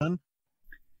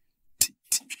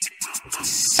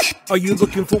Are you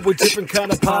looking for a different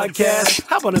kind of podcast?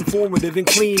 How about informative and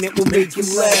clean? It will make you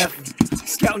laugh.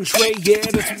 Scout and Trey, yeah,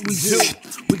 that's what we do.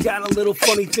 We got a little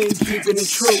funny thing, keeping it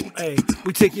true. Hey,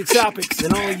 we take your topics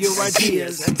and all your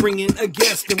ideas and bring in a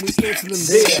guest and we answer them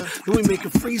there. Then we make a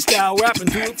freestyle rap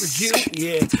and do it for you.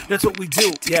 Yeah, that's what we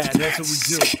do. Yeah, that's what we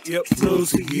do. Yep,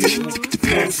 flows for you,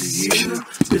 flows for you.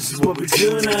 This is what we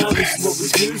do now. This is what we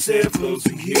do. Say it flows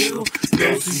for you,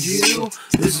 flows for you.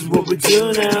 This is what we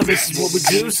do now. This is what we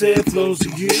do. Say it flows for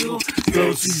you,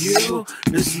 flows for you.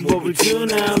 This is what we do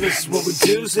now. This is what we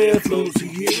do. Say it flows for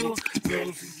you,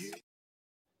 flows for you.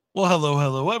 Well,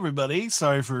 hello, everybody.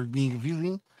 Sorry for being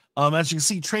confusing. As you can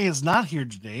see, Trey is not here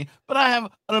today, but I have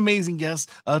an amazing guest.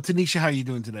 Tanisha, how are you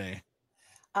doing today?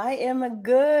 I am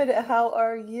good. How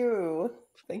are you?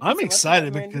 Thank you I'm so much for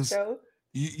excited having me on the because show.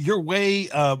 you're way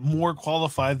more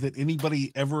qualified than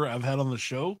anybody ever I've had on the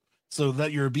show. So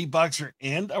that you're a beatboxer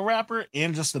and a rapper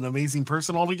and just an amazing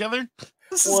person altogether.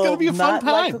 This is going to be a fun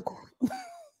time.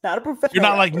 Not a professional. You're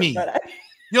not like rapper, me. but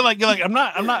You're like, I'm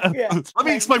not. Yeah. Let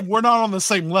me explain. We're not on the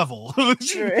same level. I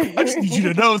just need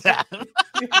you to know that.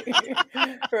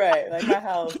 Right. Like my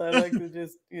house, I like to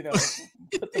just,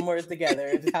 put some words together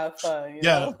and have fun. You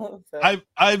know? So.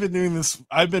 I've been doing this.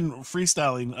 I've been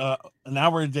freestyling an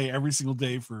hour a day, every single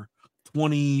day for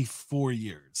 24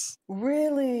 years.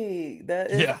 Really?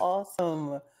 That is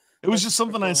awesome. It was just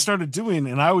something I started doing,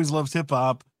 and I always loved hip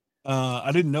hop. I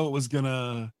didn't know it was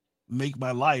gonna make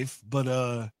my life, but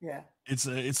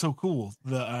it's so cool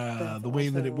the way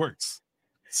that it works.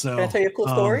 So can I tell you a cool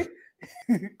story?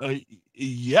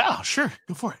 Yeah, sure,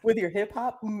 go for it. With your hip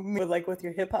hop, with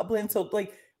your hip hop blend. So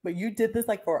but you did this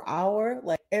for an hour,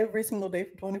 like every single day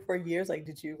for 24 years. Like,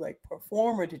 did you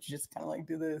perform or did you just kind of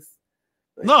do this?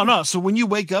 No. So when you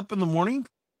wake up in the morning,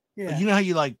 you know how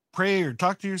you pray or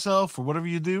talk to yourself or whatever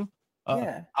you do.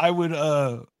 I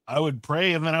would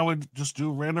pray and then I would just do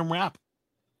a random rap.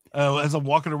 As I'm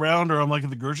walking around or I'm at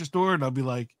the grocery store and I'll be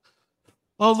like,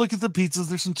 oh, look at the pizzas.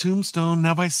 There's some Tombstone.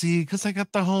 Now I see because I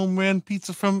got the home ran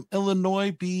pizza from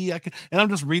Illinois. And I'm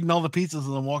just reading all the pizzas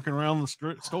and I'm walking around the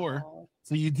store.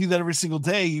 So you do that every single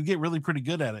day. You get really pretty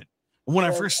good at it. And when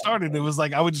I first started, it was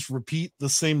I would just repeat the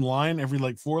same line every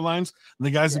 4 lines. And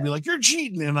the guys would be like, you're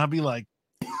cheating. And I'd be like,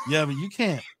 yeah, but you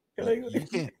can't. You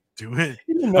can't do it.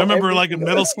 I remember in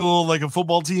middle school, a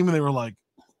football team, and they were like,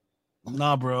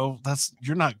 nah, bro,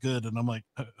 you're not good. And I'm like,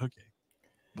 okay.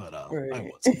 But I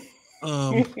wasn't.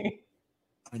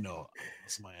 I know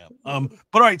that's my app.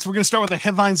 But all right, so we're gonna start with the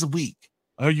headlines of the week.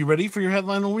 Are you ready for your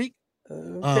headline of the week?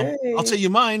 Okay. I'll tell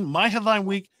you mine. My headline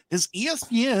week is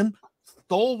ESPN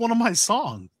stole one of my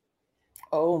songs.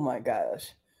 Oh my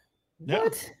gosh.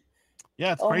 What?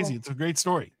 Yeah, it's crazy. It's a great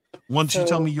story. Why don't you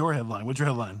tell me your headline? What's your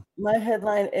headline? My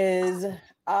headline is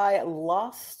I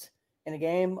lost in a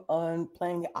game on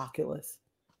playing the Oculus.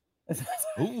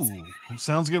 Ooh,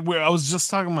 sounds good. I was just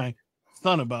talking to my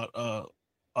son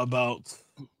about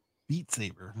Beat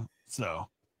Saber. So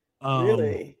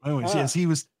really? Anyways, yes, he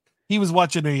was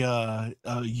watching a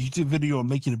YouTube video on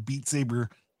making a Beat Saber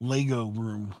Lego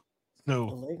room.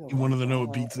 So he wanted to know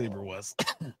what Beat Saber was.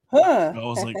 I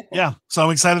was like, yeah. So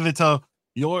I'm excited to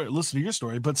listen to your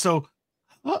story. But so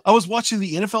I was watching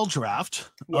the NFL draft,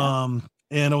 and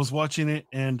I was watching it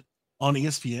and on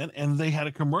ESPN, and they had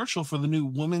a commercial for the new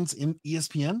women's in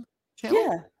ESPN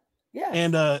channel. Yeah.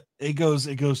 And it goes,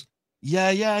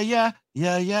 yeah.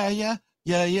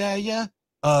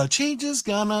 Change is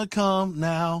gonna come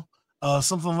now.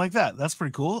 Something like that. That's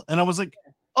pretty cool. And I was like,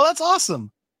 oh, that's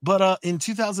awesome. But in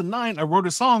 2009, I wrote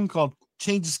a song called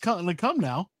 "Change is gonna come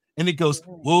now," and it goes,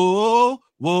 whoa,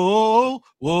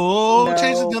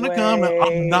 change is gonna come. And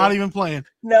I'm not even playing.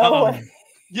 No way.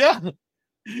 Yeah.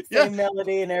 Same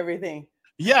melody and everything.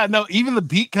 Yeah, no, even the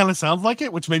beat kind of sounds like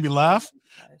it, which made me laugh.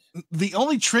 The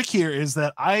only trick here is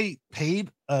that I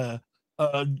paid have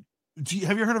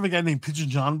you heard of a guy named Pigeon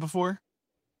John before?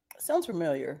 Sounds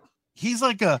familiar. He's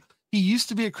he used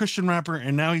to be a Christian rapper,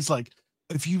 and now he's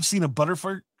if you've seen a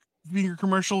Butterfinger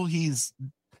commercial,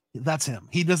 that's him.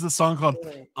 He does this song called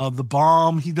The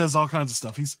Bomb. He does all kinds of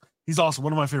stuff. He's awesome,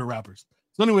 one of my favorite rappers.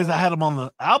 So anyways, I had him on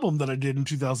the album that I did in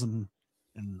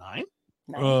 2009.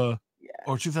 Or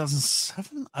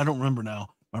 2007. I don't remember now.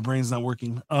 My brain's not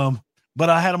working. But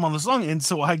I had him on the song, and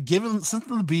so I sent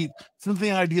him the beat, sent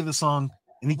the idea of the song,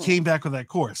 and he came back with that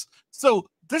chorus. So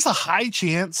there's a high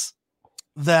chance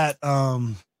that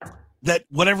that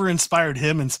whatever inspired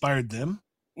him inspired them.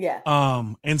 Yeah.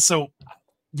 And so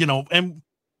and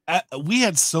we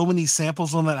had so many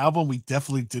samples on that album, we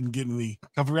definitely didn't get any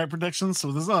copyright protection.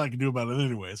 So there's nothing I can do about it,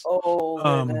 anyways. Oh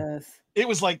goodness. It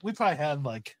was we probably had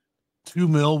 $2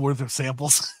 million worth of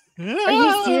samples. Are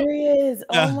you serious?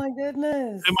 Yeah. Oh my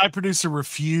goodness! And my producer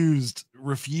refused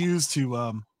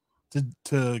to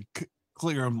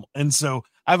clear him, and so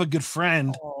I have a good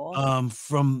friend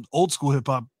from old school hip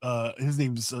hop. His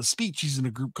name's Speech. He's in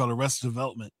a group called Arrested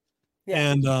Development,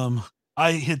 and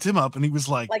I hit him up, and he was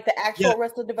like the actual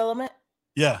Arrested Development.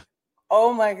 Yeah.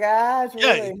 Oh my gosh!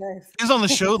 Really nice. He was on the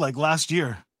show like last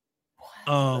year.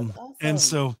 Wow, that's awesome. And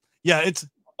so it's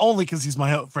only because he's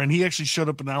my friend. He actually showed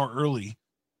up an hour early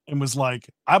and was like,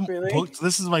 I'm booked.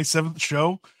 This is my 7th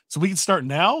show. So we can start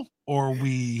now or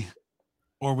we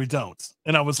don't.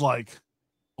 And I was like,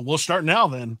 we'll start now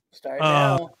then. Start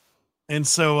now. And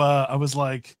so I was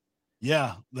like,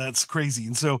 yeah, that's crazy.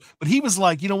 And so, but he was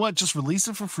like, you know what? Just release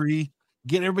it for free,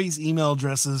 get everybody's email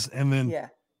addresses, and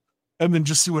then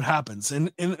just see what happens.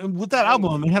 And with that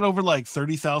album, it had over like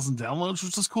 30,000 downloads,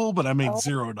 which was cool, but I made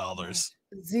 $0.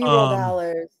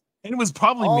 $0. And it was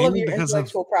probably all mainly of your because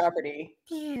intellectual property.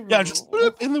 Yeah, just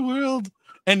in the world.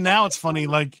 And now it's funny,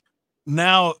 like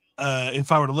now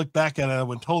if I were to look back at it, I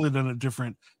would totally done it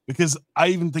different, because I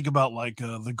even think about like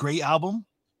the Great album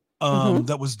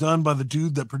that was done by the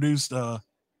dude that produced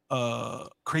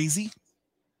Crazy.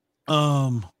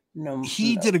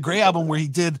 He did a Great album where he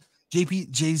did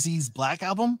Jay-Z's Black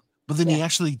album, but then he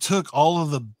actually took all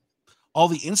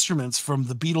the instruments from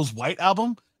the Beatles' White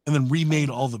album and then remade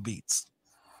all the beats.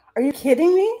 Are you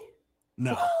kidding me?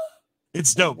 No.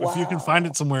 It's dope. Wow. If you can find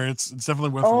it somewhere, it's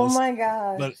definitely worth it. Oh my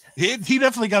gosh. But he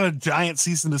definitely got a giant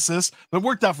cease and desist, but it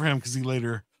worked out for him because he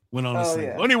later went on to sing.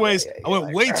 Well, anyways, I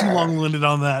went way too long-winded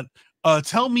on that.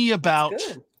 Tell me about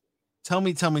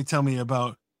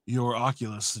your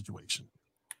Oculus situation.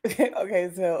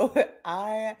 Okay, so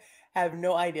I have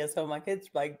no idea. So my kids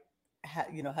have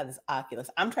this Oculus.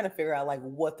 I'm trying to figure out like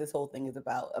what this whole thing is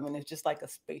about. I mean, it's just like a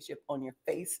spaceship on your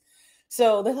face.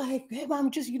 So they're like, hey,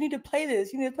 Mom, you need to play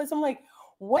this. You need to play. So I'm like,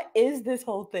 what is this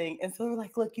whole thing? And so they're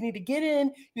like, look, you need to get in,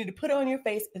 you need to put it on your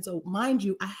face. And so mind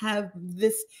you, I have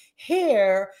this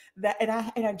hair and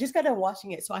I just got done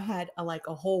washing it. So I had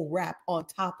a whole wrap on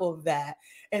top of that.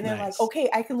 And they're like, okay,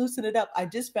 I can loosen it up. I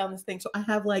just found this thing. So I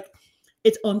have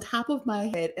it's on top of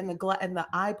my head, and the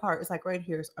eye part is like right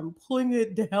here. So I'm pulling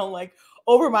it down like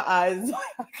over my eyes.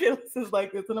 Oculus is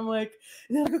like this, and I'm like,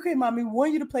 okay, Mommy, we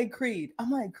want you to play Creed. I'm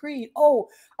like, Creed. Oh,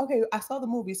 okay. I saw the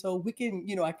movie, so we can,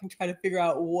 I can try to figure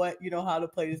out how to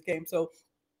play this game. So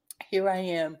here I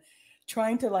am,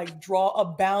 trying to draw a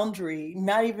boundary,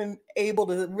 not even able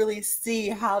to really see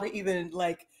how to even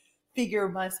figure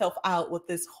myself out with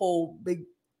this whole big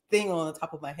thing on the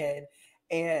top of my head,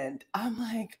 and I'm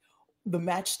like. The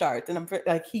match starts, and I'm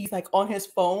he's on his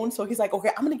phone, so he's like, okay,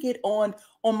 I'm gonna get on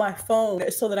my phone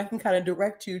so that I can kind of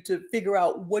direct you to figure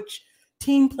out which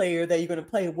team player that you're gonna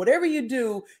play. Whatever you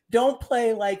do, don't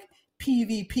play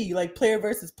PvP, player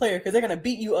versus player, because they're gonna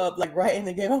beat you up right in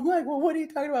the game. I'm like, well, what are you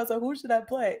talking about? So who should I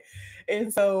play?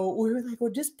 And so we were like, well,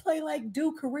 just play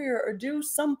do career or do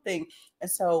something.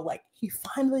 And so he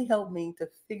finally helped me to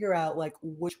figure out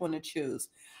which one to choose.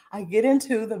 I get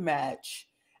into the match.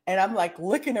 And I'm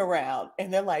looking around,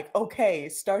 and they're like, okay,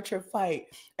 start your fight.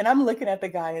 And I'm looking at the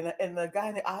guy, and the guy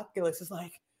in the Oculus is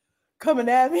coming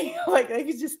at me.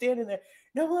 He's just standing there.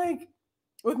 And I'm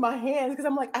with my hands, because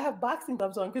I'm I have boxing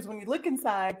gloves on, because when you look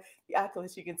inside the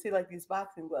Oculus, you can see these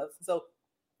boxing gloves. So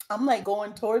I'm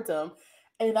going towards him.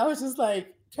 And I was just trying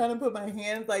to put my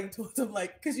hands towards him,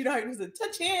 because you know how you just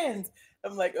touch hands.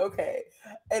 I'm like, okay.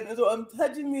 And so I'm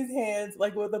touching these hands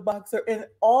with a boxer, and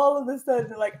all of a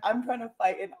sudden, I'm trying to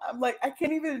fight, and I'm I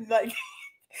can't even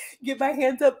get my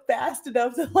hands up fast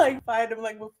enough to fight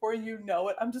him. Before you know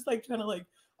it, I'm just trying to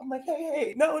I'm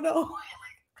hey, no.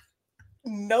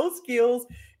 No skills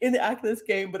in the Oculus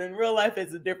game, but in real life,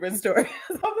 it's a different story.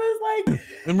 So I was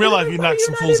in real life, you knock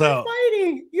some fools out.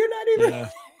 Fighting. You're not even. Yeah.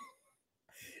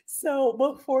 So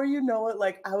before you know it,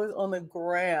 I was on the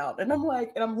ground, and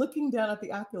I'm looking down at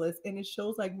the Oculus, and it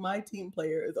shows my team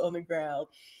player is on the ground,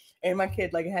 and my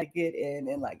kid had to get in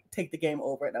and take the game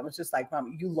over. And I was just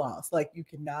Mom, you lost. You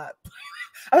cannot.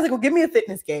 I was well, give me a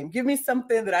fitness game. Give me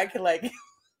something that I can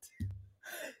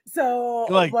So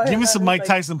give me some Mike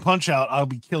Tyson Punch Out. I'll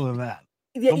be killing that.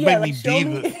 Yeah,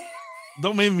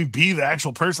 don't make me be the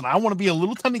actual person. I want to be a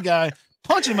little tiny guy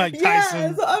punching Mike Tyson.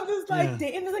 Yeah, so I'm just and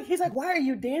he's he's why are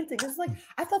you dancing? It's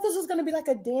I thought this was gonna be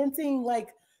a dancing,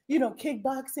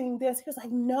 kickboxing dance. He was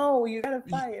no, you gotta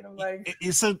fight. And I'm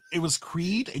you said it was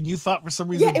Creed, and you thought for some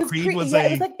reason Creed was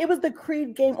it was the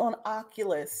Creed game on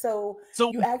Oculus. So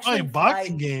you actually a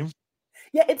boxing game.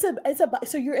 Yeah, it's a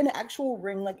so you're in an actual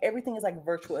ring. Everything is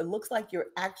virtual. It looks like you're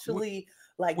actually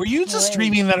like. Were you just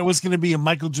dreaming that it was going to be a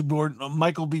Michael B.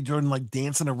 Jordan like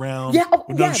dancing around? Yeah,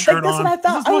 with no shirt that's on? what I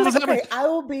thought. I was like, okay, I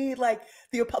will be like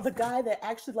the guy that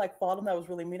actually like fought him. That was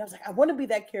really mean. I was like, I want to be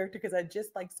that character because I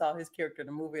just like saw his character in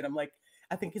the movie, and I'm like,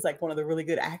 I think he's like one of the really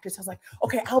good actors. I was like,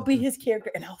 okay, I'll be his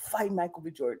character and I'll fight Michael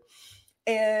B. Jordan.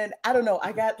 And I don't know,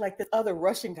 I got like this other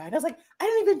Russian guy, and I was like, I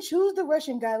didn't even choose the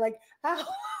Russian guy. Like, how?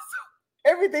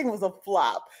 Everything was a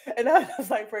flop, and I was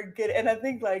like, forget it. And I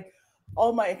think like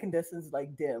all my incandescents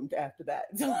like dimmed after that,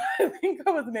 so I think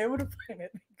I wasn't able to find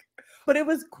it. But it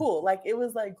was cool. Like it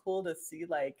was like cool to see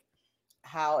like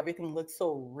how everything looks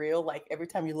so real. Like every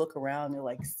time you look around, you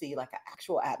like see like an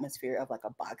actual atmosphere of like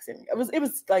a boxing. It was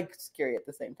like scary at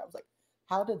the same time. I was like,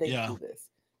 how did they do this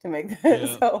to make that?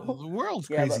 Yeah. So the world's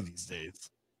crazy these days.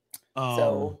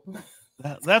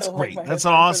 That's great. Like that's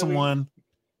an awesome one.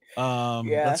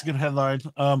 That's a good headline.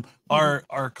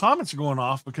 Our comments are going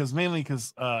off mainly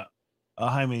because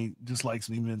Jaime dislikes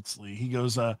me immensely. He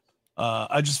goes, I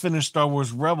just finished Star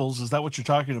Wars Rebels. Is that what you're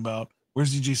talking about?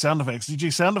 Where's DJ Sound Effects?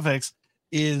 DJ Sound Effects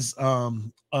is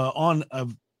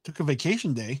took a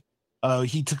vacation day.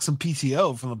 He took some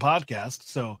PTO from the podcast,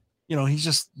 so he's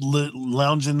just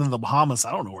lounging in the Bahamas.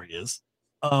 I don't know where he is,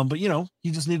 but he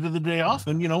just needed the day off,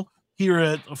 and here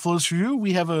at Flows for You,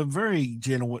 we have a very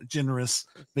generous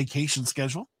vacation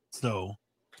schedule, so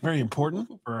it's very important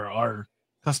for our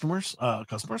customers for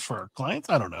our clients.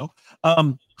 I don't know.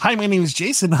 Hi, my name is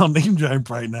Jason. I'll name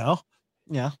drop right now.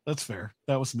 Yeah, that's fair.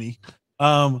 That was me.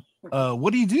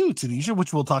 What do you do, Tinisha?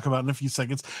 Which we'll talk about in a few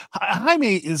seconds.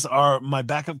 Jaime is my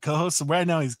backup co-host. So right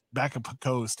now he's backup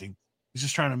co-hosting. He's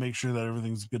just trying to make sure that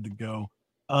everything's good to go.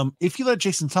 If you let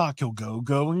Jason talk, he'll go.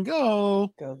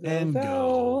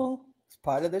 It's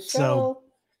part of the show. So,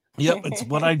 yep, it's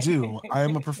what I do. I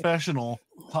am a professional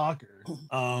talker.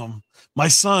 My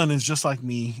son is just like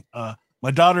me.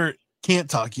 My daughter can't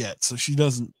talk yet, so she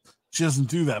doesn't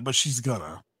do that, but she's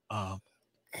gonna. So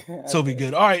it'll be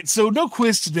good. All right, so no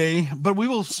quiz today, but we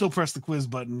will still press the quiz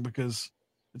button because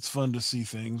it's fun to see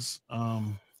things.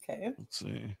 Okay. Let's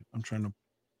see. I'm trying to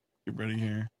get ready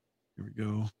here. Here we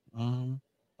go.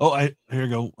 Here we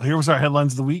go. Here was our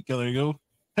headlines of the week. Oh, there you go.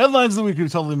 Headlines of the week. We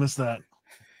totally missed that.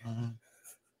 I'm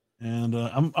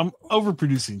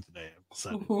overproducing today.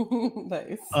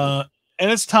 Nice.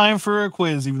 And it's time for a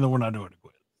quiz, even though we're not doing a quiz.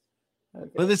 Okay.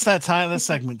 But it's that time, that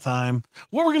segment time.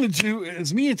 What we're going to do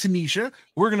is me and Tinisha,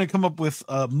 we're going to come up with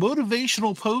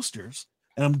motivational posters,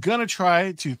 and I'm going to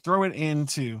try to throw it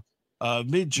into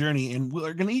Mid-Journey, and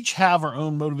we're going to each have our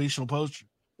own motivational poster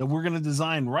that we're going to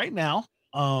design right now.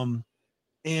 And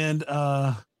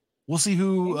we'll see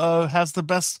who has the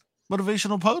best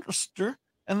motivational poster,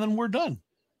 and then we're done.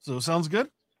 So sounds good?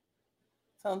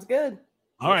 Sounds good.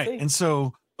 All right. And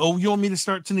so, you want me to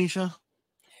start, Tinisha?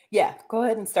 Yeah, go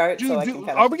ahead and start.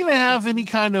 Are we going to have any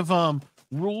kind of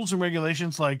rules and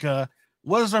regulations? Like,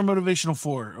 what is our motivational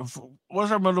for? What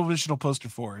is our motivational poster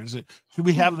for? Should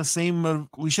we have the same?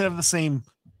 We should have the same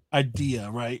idea,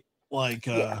 right? Like,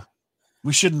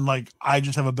 we shouldn't I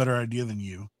just have a better idea than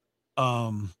you,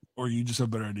 or you just have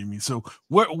a better idea than me. So,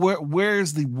 where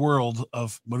is the world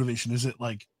of motivation? Is it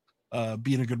like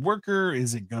being a good worker?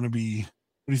 Is it going to be?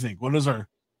 What do you think? We're gonna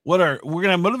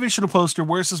have motivational poster.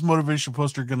 Where's this motivational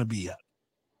poster gonna be at?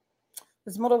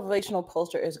 This motivational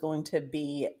poster is going to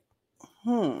be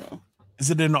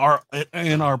Is it in our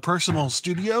personal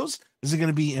studios? Is it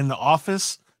gonna be in the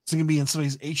office? Is it gonna be in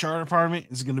somebody's HR department?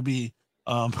 Is it gonna be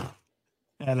at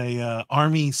a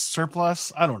army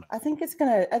surplus? I don't know. I think it's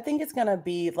gonna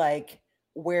be like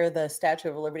where the Statue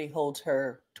of Liberty holds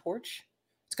her torch.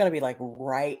 It's gonna be like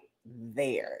right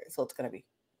there. So it's gonna be,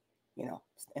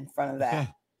 in front of that. Okay.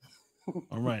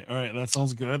 All right. That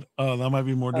sounds good. That might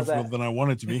be more difficult than I want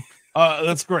it to be.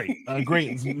 That's great.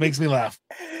 Great. It makes me laugh.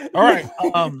 All right.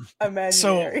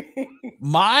 So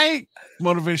my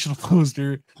motivational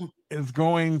poster is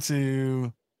going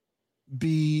to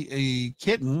be a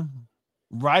kitten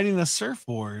riding a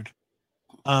surfboard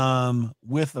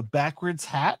with a backwards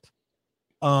hat.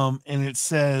 And it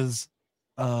says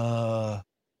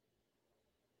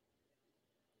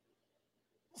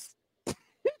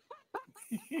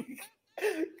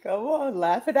come on,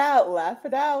 laugh it out. A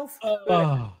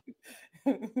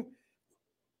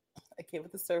kid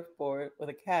with a surfboard with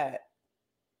a cat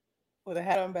with a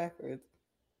hat on backwards.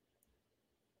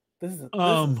 This is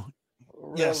real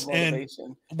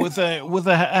motivation. And with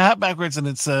a hat backwards, and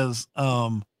it says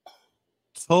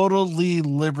totally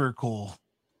liberal.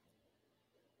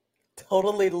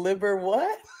 Totally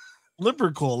what?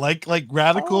 Liberal, like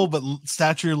radical, but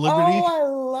Statue of Liberty. Oh, I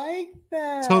like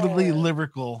that. Totally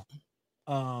liberal.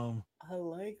 I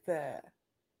like that.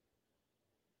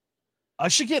 I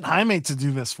should get Jaime to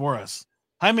do this for us.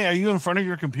 Jaime, are you in front of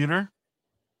your computer?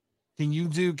 Can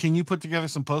you put together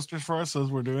some posters for us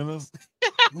as we're doing this?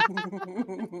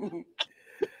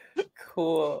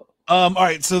 Cool. All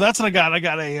right, so that's what I got. I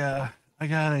got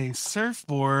a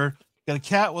surfboard. Got a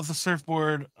cat with a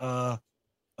surfboard.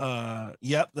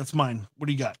 Yep, that's mine. What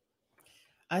do you got?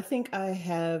 I think I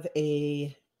have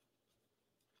a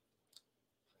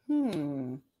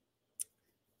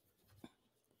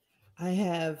I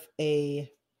have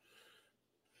a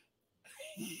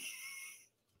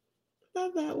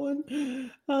not that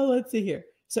one. Oh, let's see here.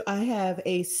 So I have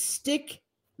a stick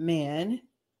man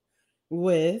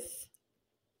with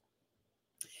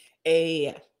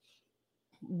a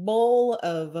bowl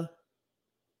of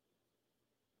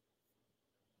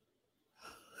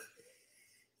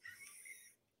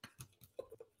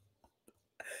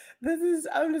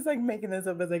I'm just like making this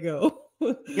up as I go.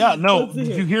 Yeah, no. Did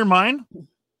you hear mine?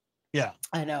 Yeah.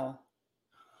 I know.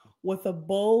 With a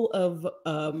bowl of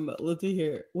let's see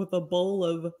here. With a bowl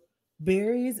of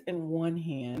berries in one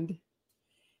hand,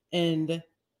 and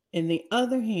in the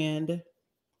other hand,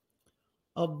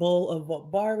 a bowl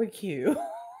of barbecue.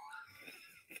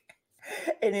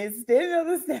 And it's standing on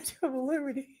the Statue of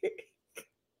Liberty.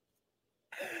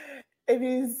 And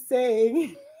he's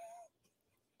saying,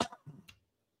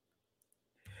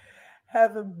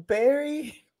 have a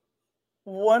very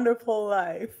wonderful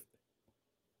life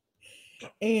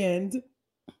and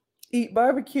eat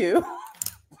barbecue.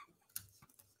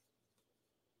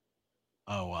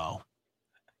 Oh, wow.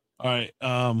 All right.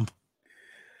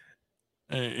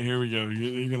 Hey, here we go.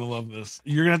 You're going to love this.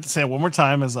 You're going to have to say it one more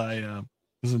time as I'm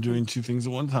doing two things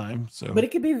at one time. So, but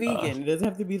it could be vegan. It doesn't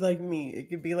have to be like me. It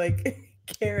could be like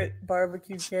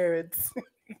barbecue carrots.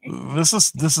 This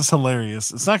is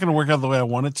hilarious. It's not going to work out the way I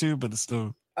want it to, but it's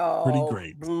still pretty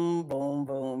great. Boom, boom,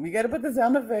 boom. You got to put the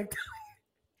sound effect.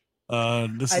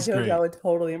 This is I told great. you I would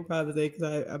totally improvise it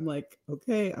because I'm like,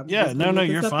 okay. No,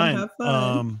 you're fine.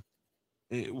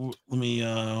 Let me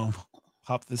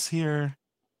pop this here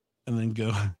and then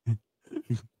go.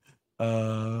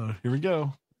 Here we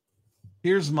go.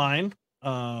 Here's mine.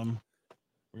 We're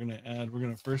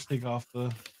gonna first take off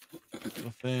the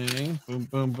thing. Boom,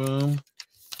 boom, boom.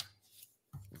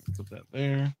 Put that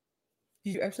there.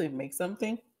 Did you actually make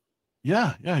something?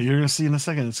 Yeah, you're gonna see in a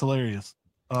second. It's hilarious.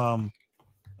 Let's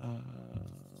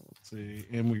see,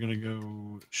 and we're gonna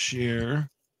go share.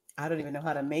 I don't even know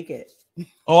how to make it.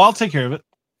 Oh, I'll take care of it.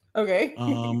 Okay.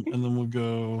 And then we'll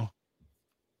go.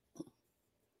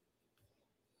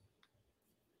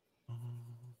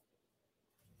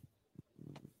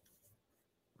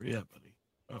 Where you at, buddy?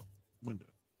 Oh, window.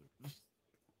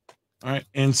 All right,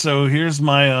 and so here's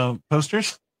my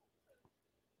posters.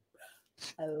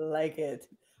 I like it.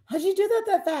 How'd you do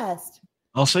that fast?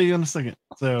 I'll show you in a second.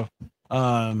 So,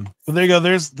 but there you go.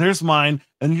 There's mine,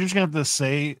 and you're just gonna have to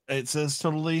say it says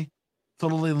totally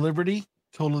liberty,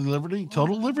 total liberty.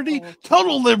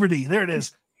 There it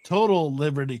is, total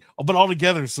liberty. Oh, but all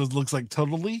together, so it looks like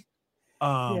totally.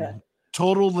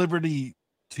 Total liberty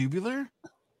tubular.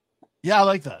 Yeah, I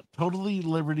like that. Totally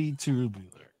liberty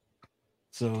tubular.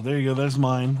 So there you go. There's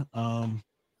mine.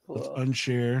 Let's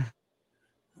unshare.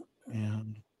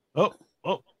 And oh,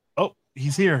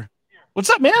 he's here. What's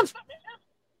up, man?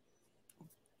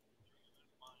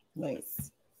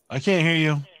 Nice. I can't hear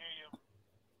you.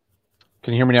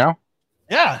 Can you hear me now?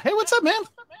 Yeah. Hey, what's up, man?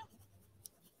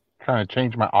 Trying to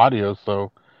change my audio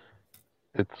so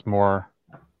it's more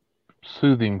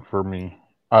soothing for me.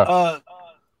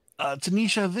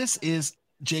 Tanisha, this is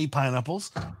Jay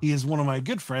Pineapples. He is one of my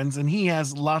good friends, and he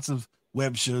has lots of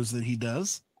web shows that he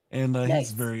does, and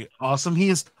he's very awesome. He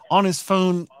is on his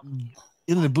phone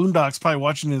in the boondocks, probably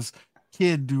watching his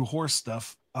kid do horse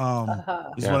stuff.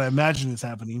 Is what I imagine is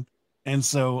happening. And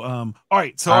so, all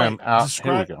right. So I am out.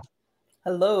 Here we go.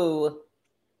 Hello. What's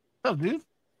up, dude?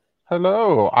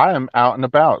 Hello. I am out and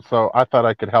about, so I thought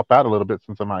I could help out a little bit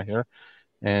since I'm out here,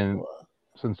 and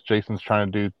since Jason's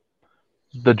trying to do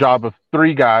the job of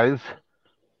three guys,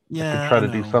 I can try to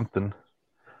do something.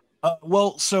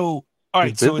 Well, so all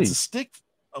right. So it's a stick.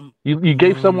 You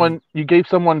gave someone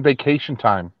vacation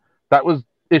time. That was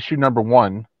issue number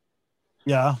 1.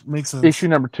 Yeah, makes sense. Issue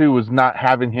number 2 was not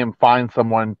having him find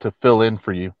someone to fill in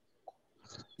for you.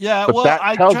 Yeah, but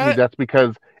that tells me that's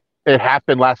because it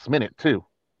happened last minute too.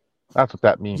 That's what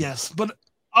that means. Yes, but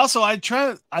also I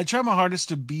try my hardest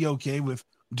to be okay with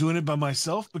doing it by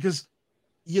myself because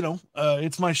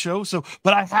it's my show. So,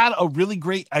 but I had a really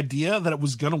great idea that it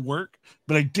was gonna work,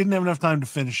 but I didn't have enough time to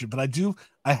finish it. But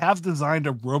I have designed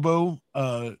a robo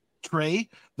tray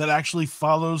that actually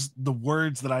follows the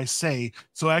words that I say.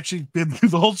 So I actually been through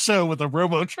the whole show with a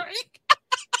robo tray.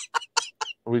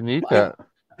 We need that.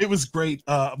 It was great,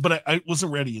 but I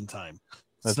wasn't ready in time.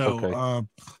 That's so, okay.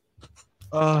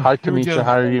 Hi, Tinisha.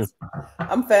 How are you?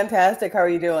 I'm fantastic. How are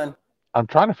you doing? I'm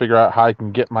trying to figure out how I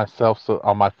can get myself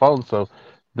on my phone so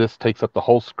this takes up the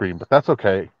whole screen, but that's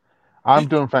okay. I'm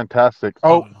doing fantastic.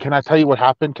 Oh, can I tell you what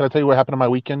happened? Can I tell you what happened on my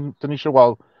weekend, Tanisha?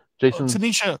 While Jason,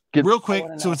 Tanisha, real quick.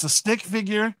 So it's a stick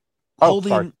figure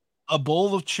holding a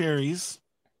bowl of cherries.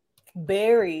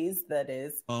 Berries, that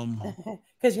is.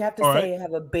 Because you have to say you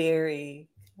have a berry.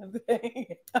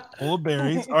 Full of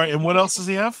berries. All right, and what else does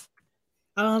he have?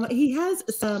 He has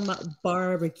some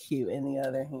barbecue in the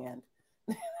other hand.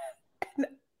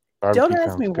 Barbecue Don't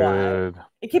ask me good. why.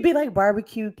 It could be like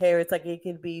barbecue carrots, like it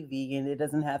could be vegan. It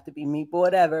doesn't have to be meat, but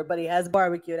whatever. But he has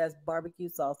barbecue. It has barbecue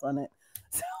sauce on it.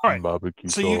 So, all right, barbecue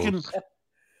so sauce.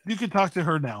 you can talk to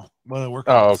her now.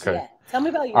 Okay. Yeah. Tell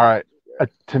me about you. All right,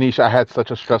 Tanisha. I had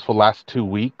such a stressful last 2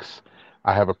 weeks.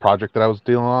 I have a project that I was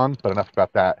dealing on, but enough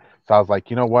about that. So I was like,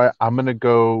 you know what? I'm gonna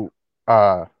go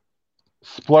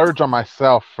splurge on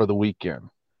myself for the weekend.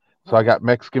 So I got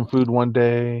Mexican food one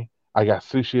day. I got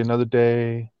sushi another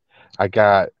day. I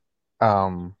got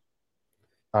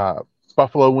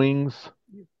buffalo wings,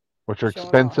 which are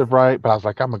expensive, right? But I was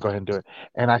like, I'm gonna go ahead and do it.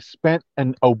 And I spent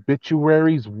an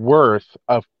obituary's worth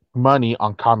of money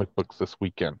on comic books this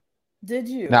weekend. Did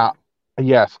you? Now,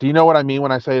 yes. Do you know what I mean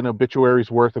when I say an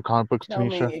obituary's worth of comic books, Tell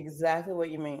Tanisha? me exactly what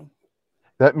you mean.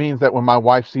 That means that when my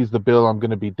wife sees the bill, I'm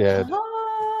gonna be dead.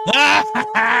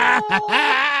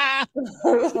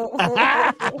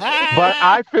 But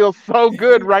I feel so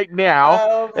good right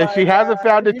now, and she hasn't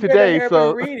found it today.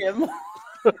 So read him.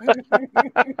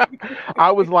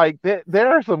 I was like, there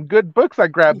are some good books I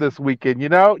grabbed this weekend. You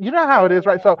know how it is,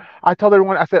 right? So I told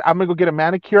everyone, I said, I'm gonna go get a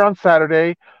manicure on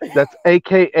Saturday. That's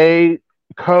AKA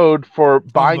code for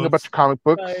buying a bunch of comic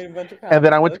books. And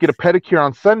then I went to get a pedicure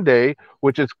on Sunday,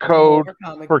 which is code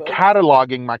for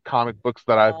cataloging my comic books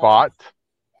that I bought.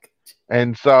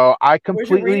 And so I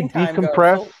completely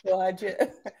decompressed.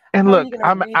 And look,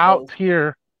 I'm out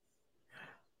here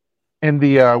in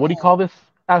the what do you call this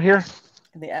out here?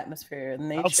 In the atmosphere,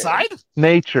 nature. Outside?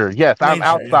 Nature. Yes, I'm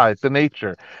outside. The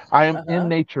nature. I am in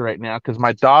nature right now because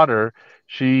my daughter,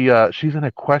 she's an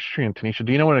equestrian. Tanisha,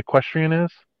 do you know what an equestrian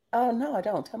is? Oh no, I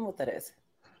don't. Tell me what that is.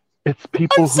 It's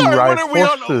people who ride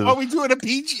horses. Are we doing a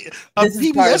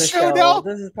PBS show now?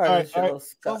 This is part of the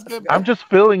show. I'm just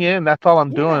filling in. That's all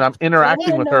I'm doing. I'm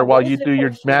interacting with her while you do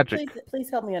your magic. Please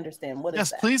help me understand. What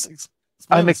is that? Yes, please.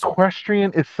 An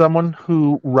equestrian is someone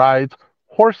who rides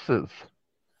horses.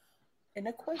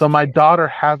 So my daughter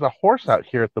has a horse out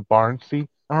here at the barn. See,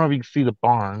 I don't know if you can see the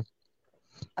barn.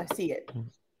 I see it.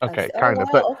 Okay, kind of.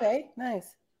 But okay,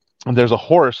 nice. And there's a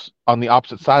horse on the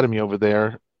opposite side of me over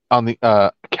there on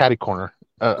the caddy corner.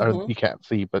 You can't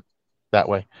see, but that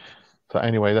way. So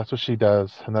anyway, that's what she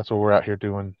does, and that's what we're out here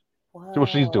doing. Wow. That's what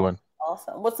she's doing.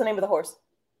 Awesome. What's the name of the horse?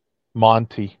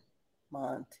 Monty.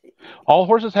 All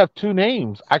horses have 2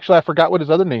 names. Actually, I forgot what his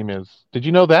other name is. Did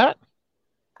you know that?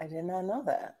 I did not know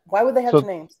that. Why would they have 2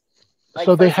 names? Like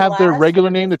so they have their regular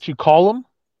name that you call them.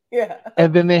 Yeah.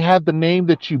 And then they have the name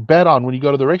that you bet on when you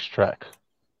go to the racetrack.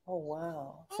 Oh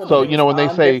wow. So when they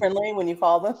say differently when you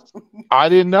call them. I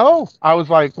didn't know. I was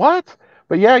like, what?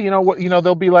 But yeah, what?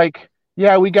 They'll be like,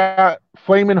 yeah, we got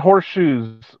Flaming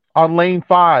Horseshoes on lane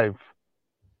 5.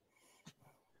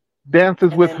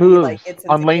 Dances with Hooves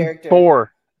on lane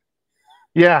 4.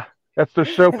 Yeah, that's their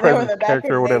show presence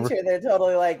character or whatever. They're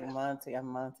totally like, Monty,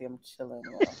 I'm chilling.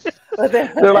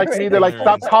 They're like me. They're like,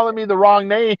 stop calling me the wrong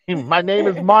name. My name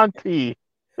is Monty.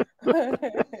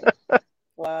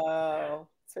 Wow.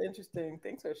 It's interesting.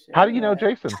 Thanks for sharing. How do you know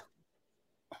Jason?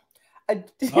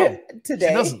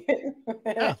 Today.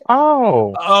 Yeah.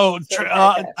 Oh.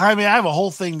 I mean, I have a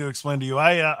whole thing to explain to you.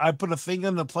 I put a thing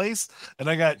into place, and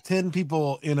I got 10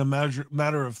 people in a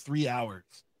matter of 3 hours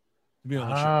to be on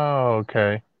the show. Oh,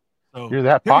 okay. So you're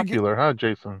that popular, huh,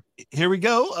 Jason? Here we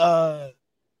go.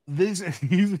 Here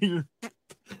you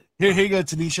go,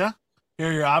 Tanisha. Here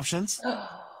are your options.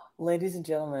 Ladies and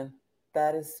gentlemen,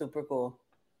 that is super cool.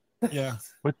 Yeah.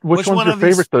 Which one's your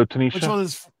favorite, though, Tanisha? Which one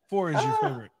is your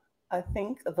favorite? I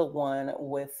think the one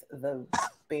with the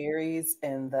berries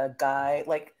and the guy.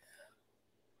 Like,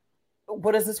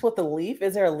 what is this with the leaf?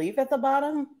 Is there a leaf at the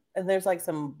bottom? And there's like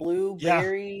some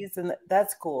blueberries, and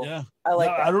that's cool. Yeah, I like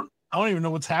that. I don't even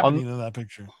know what's happening in that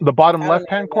picture. The bottom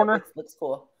left-hand corner looks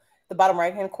cool. The bottom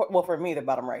right-hand corner. Well, for me, the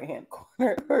bottom right-hand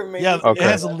corner. It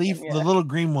has a leaf, the little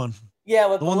green one. Yeah,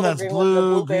 with the one that's blue, the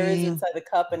blueberries green. inside the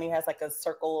cup, and he has like a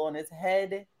circle on his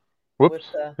head. Whoops!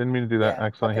 Didn't mean to do that. I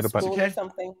accidentally hit a button. Or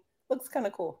something. Looks kind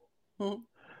of cool.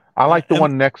 I like the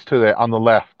one next to that on the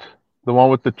left. The one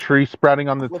with the tree sprouting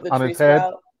on his head.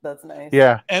 Sprout? That's nice.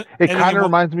 Yeah. And it kind of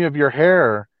reminds me of your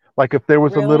hair. Like if there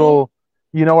was a Really? little,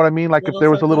 you know what I mean? Like if there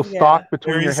was a little stalk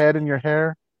between There your is- head and your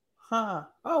hair. Huh.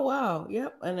 Oh wow.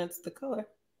 Yep. And it's the color.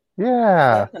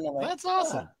 Yeah. Definitely. That's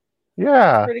awesome.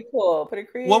 Yeah. Pretty cool. Pretty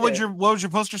creative. What would your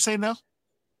poster say now?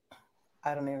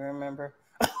 I don't even remember.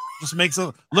 Just make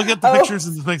some. Look at the pictures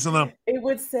and just make some up. It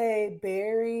would say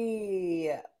very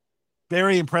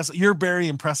impressive. You're very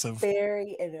impressive.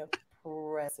 Very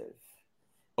impressive.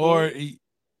 Or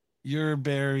you're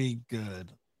very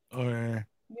good. Or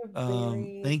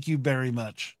thank you very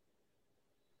much.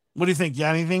 What do you think? You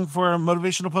got anything for a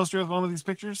motivational poster of one of these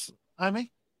pictures,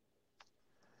 Jaime?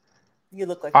 You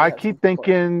look like I keep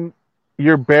thinking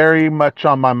you're very much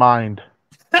on my mind.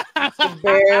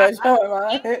 Very much on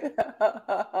my mind.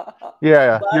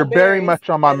 Yeah, you're very much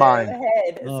on my mind.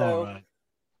 So right.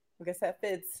 I guess that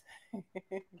fits.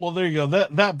 Well, there you go.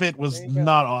 That bit was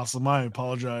not awesome. I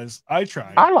apologize. I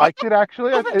tried. I liked it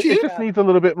actually. It just needs a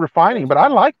little bit refining, but I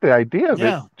like the idea of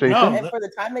it, Jason. And for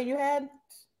the time that you had.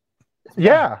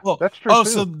 Yeah, well, that's true. Oh,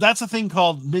 so that's a thing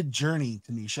called Mid-Journey,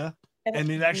 Tanisha, and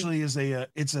it actually is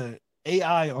it's a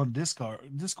AI on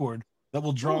Discord that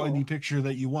will draw any picture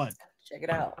that you want. Check it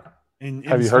out. And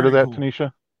have you heard of that,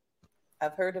 Tanisha?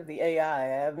 I've heard of the AI.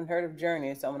 I haven't heard of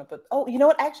Journey, so I'm gonna put. Oh, you know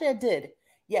what? Actually, I did.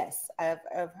 Yes, I've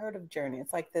heard of Journey.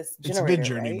 It's like this generator. It's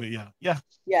Mid-Journey, right? but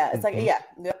yeah. It's like yep,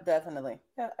 definitely.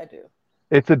 Yeah, I do.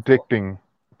 It's addicting,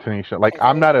 Tanisha. Like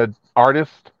I'm not an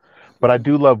artist, but I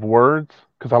do love words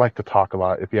because I like to talk a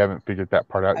lot. If you haven't figured that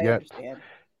part out yet. Understand.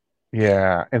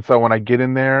 Yeah, and so when I get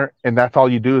in there, and that's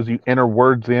all you do is you enter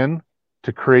words in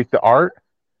to create the art.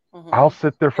 I'll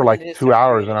sit there for like 2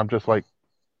 hours, and I'm just like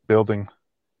building,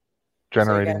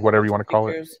 generating, whatever you want to call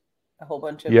it. A whole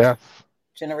bunch of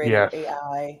generator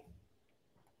AI.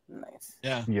 Nice.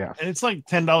 Yeah. Yeah. And it's like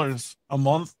 $10 a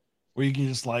month where you can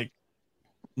just like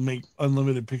make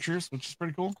unlimited pictures, which is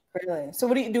pretty cool. Really? So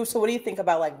what do you do? So what do you think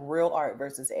about like real art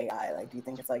versus AI? Like, do you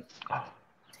think it's like?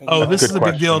 This is a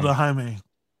big deal to Jaime.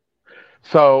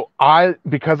 So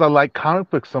because I like comic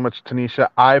books so much, Tanisha,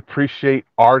 I appreciate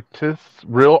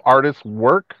real artists'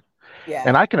 work. Yeah.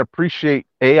 And I can appreciate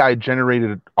AI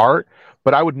generated art,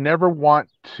 but I would never want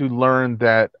to learn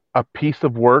that a piece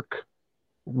of work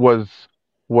was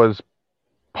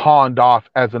pawned off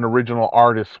as an original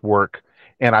artist's work,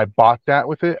 and I bought that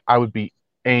with it. I would be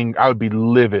angry. I would be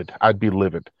livid. I'd be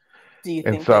livid. Do you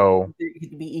think that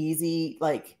it'd be easy,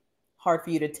 like hard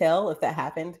for you to tell if that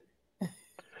happened?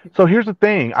 So here's the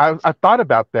thing. I thought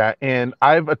about that, and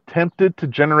I've attempted to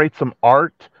generate some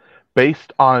art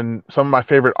based on some of my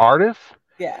favorite artists.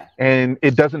 Yeah. And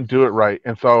it doesn't do it right.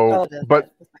 And so,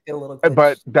 but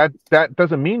that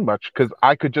doesn't mean much because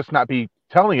I could just not be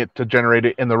telling it to generate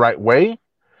it in the right way.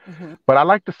 Mm-hmm. But I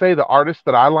like to say the artists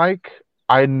that I like,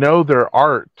 I know their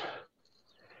art.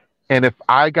 And if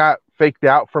I got faked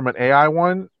out from an AI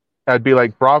one, I'd be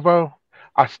like, bravo.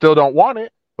 I still don't want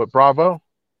it, but bravo.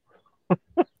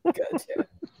 Gotcha.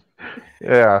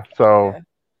 Yeah. So,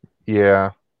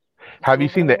 yeah. Have you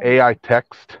seen the AI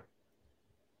text?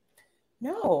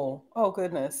 No. Oh,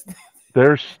 goodness.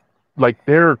 There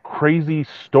are crazy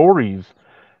stories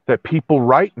that people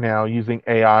write now using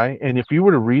AI. And if you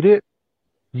were to read it,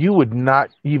 you would not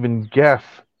even guess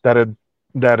that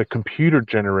a computer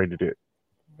generated it.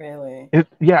 Really?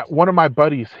 One of my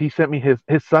buddies, he sent me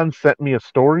his son sent me a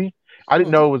story. I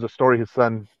didn't know it was a story his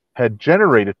son had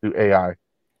generated through AI.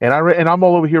 And I'm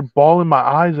all over here bawling my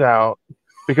eyes out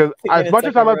because as much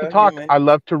as I love to talk, I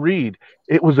love to read.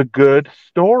 It was a good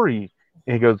story.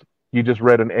 And he goes, "You just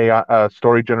read an AI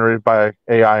story generated by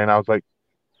AI," and I was like,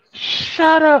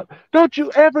 "Shut up! Don't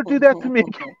you ever do that to me!"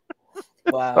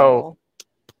 Wow.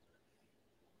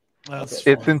 It's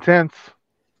intense.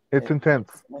 It's intense.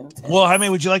 Well, Jaime,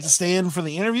 would you like to stay in for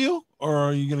the interview, or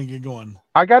are you going to get going?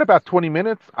 I got about 20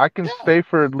 minutes. I can stay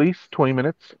for at least 20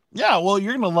 minutes. Yeah, well,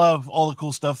 you're going to love all the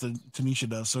cool stuff that Tanisha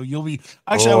does. So you'll be...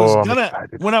 Actually,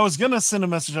 when I was going to send a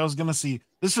message, I was going to see...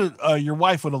 This is, your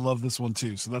wife would have loved this one,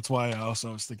 too. So that's why I was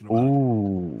thinking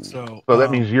about it. So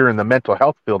that means you're in the mental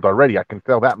health field already. I can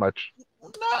tell that much.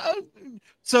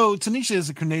 So Tanisha is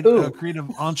a creative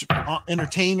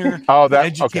entertainer,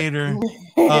 educator,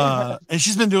 and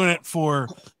she's been doing it for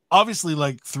obviously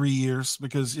like 3 years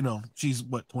because she's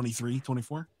 23,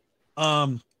 24,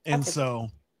 and so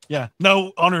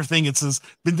on her thing it says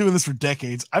been doing this for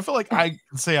decades. I feel like I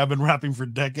can say I've been rapping for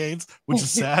decades, which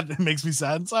is sad. It makes me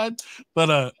sad inside, but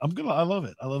I love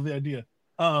it. I love the idea.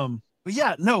 And you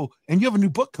have a new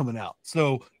book coming out.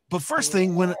 So, but first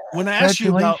thing when I asked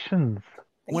you about.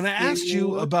 When I asked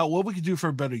you about what we could do for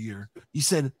a better year, you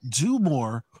said do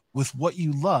more with what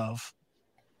you love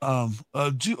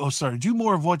Do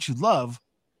more of what you love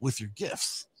with your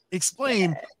gifts.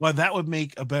 Explain why that would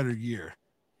make a better year,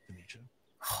 Tanisha.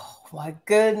 Oh my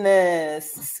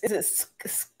goodness. Is it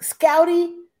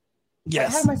Scouty?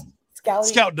 Yes. Wait, how am I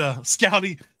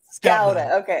Scouty?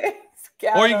 Scouta. Okay.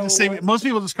 Scout. Or you can say most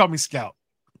people just call me Scout.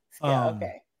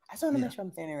 Okay. I just want to make sure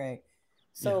I'm saying it right.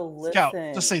 So listen. Scout.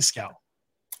 Just say Scout.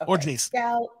 Okay. Or Jason.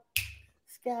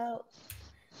 Scout.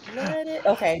 Let it.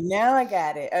 Okay, now I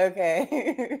got it.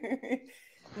 Okay.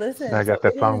 Listen. I got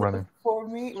that song running. For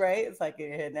me, right? It's like in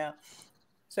your head now.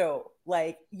 So,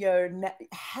 like, you're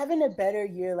having a better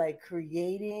year, like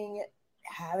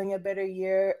having a better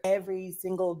year every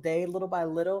single day, little by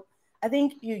little. I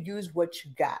think you use what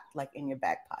you got, like, in your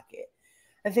back pocket.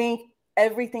 I think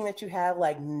everything that you have,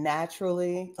 like,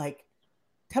 naturally, like,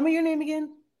 tell me your name again.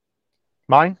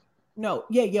 Mine? No,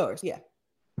 yeah, yours, yeah.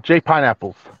 J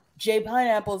Pineapples. J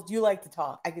Pineapples, you like to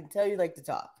talk. I can tell you like to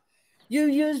talk. You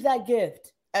use that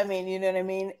gift. I mean, you know what I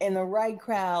mean? And the right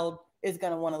crowd is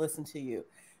going to want to listen to you.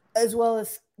 As well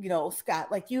as, you know,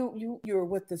 Scott, like you're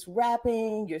with this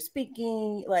rapping, you're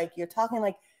speaking, like you're talking,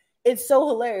 like it's so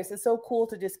hilarious. It's so cool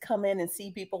to just come in and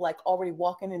see people like already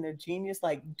walking in their genius,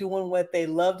 like doing what they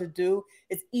love to do.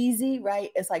 It's easy, right?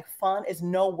 It's like fun. It's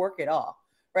no work at all,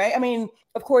 right? I mean,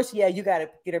 of course, yeah, you got to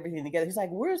get everything together. He's like,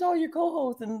 where's all your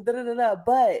co-hosts and da-da-da-da?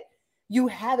 But you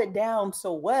have it down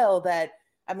so well that,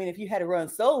 I mean, if you had to run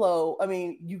solo, I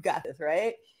mean, you got this,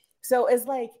 right? So it's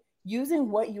like, using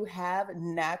what you have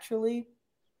naturally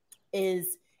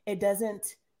it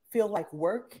doesn't feel like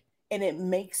work, and it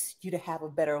makes you to have a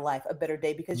better life, a better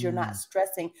day, because you're not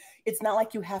stressing. It's not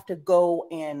like you have to go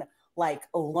and like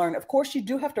learn. Of course, you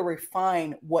do have to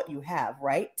refine what you have,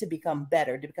 right? To become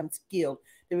better, to become skilled,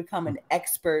 to become an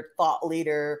expert thought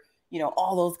leader, you know,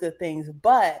 all those good things.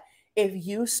 But if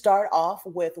you start off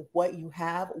with what you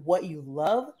have, what you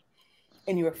love,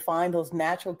 and you refine those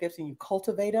natural gifts and you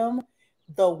cultivate them,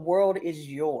 the world is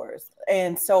yours.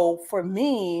 And so for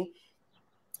me,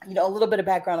 you know, a little bit of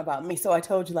background about me. So I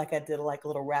told you, like, I did like a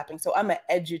little rapping. So I'm an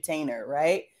edutainer,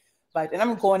 right? But and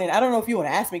I'm going in. I don't know if you want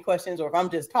to ask me questions or if I'm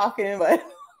just talking, but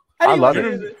I love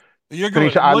it.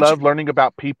 Tanisha, I love learning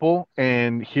about people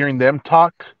and hearing them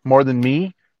talk more than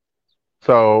me.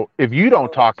 So if you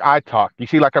don't talk, I talk. You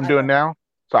see, like I'm doing now.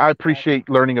 So I appreciate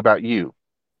learning about you.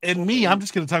 And me, I'm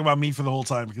just going to talk about me for the whole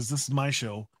time because this is my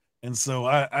show. And so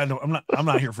I'm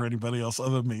not here for anybody else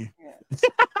other than me. Yeah.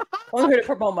 I'm here to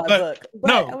promote my book. But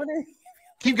no,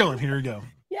 keep going. Here we go.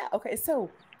 Yeah. Okay. So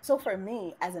for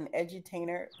me as an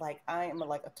edutainer, like I am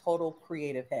like a total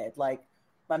creative head. Like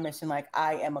my mission, like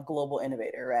I am a global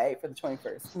innovator, right? For the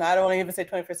 21st. No, I don't want to even say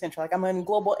 21st century. Like I'm a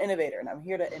global innovator, and I'm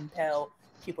here to impel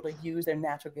people to use their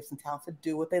natural gifts and talents to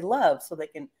do what they love, so they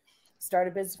can start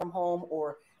a business from home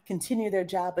or continue their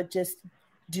job, but just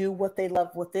do what they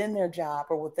love within their job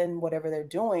or within whatever they're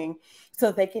doing,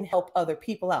 so they can help other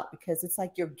people out, because it's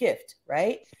like your gift,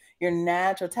 right? Your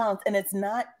natural talents. And it's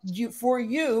not for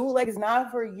you, like it's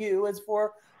not for you, it's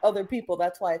for other people.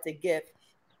 That's why it's a gift.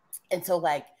 And so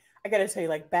like, I got to tell you,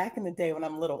 like back in the day when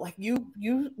I'm little, like you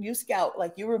Scout,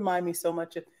 like you remind me so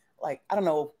much of, like, I don't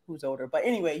know who's older, but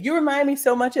anyway, you remind me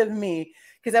so much of me,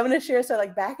 because I'm going to share. So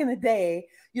like back in the day,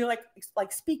 you know,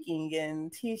 like speaking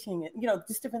and teaching and, you know,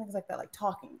 just different things like that, like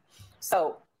talking.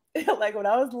 So like when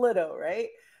I was little, right?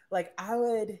 Like I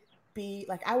would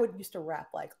used to rap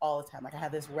like all the time. Like I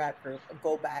had this rap group,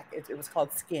 go back. It was called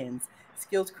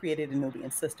Skills Created in Nubian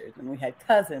Sisters. And we had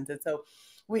cousins. And so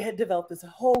we had developed this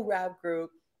whole rap group.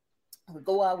 We would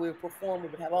go out, we would perform, we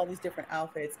would have all these different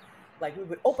outfits. Like we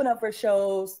would open up for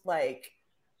shows like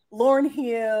Lauryn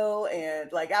Hill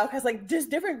and like Outkast, like just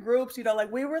different groups, you know,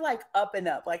 like we were like up and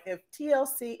up. Like if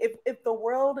TLC,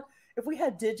 if we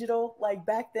had digital like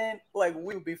back then, like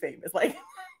we would be famous. Like,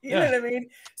 you know what I mean?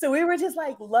 So we were just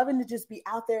like loving to just be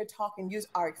out there talking, use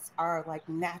our like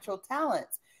natural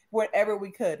talents wherever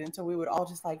we could. And so we would all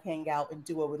just like hang out and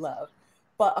do what we love.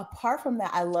 But apart from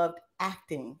that, I loved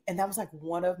acting. And that was like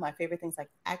one of my favorite things,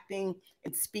 like acting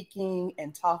and speaking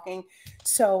and talking.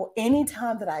 So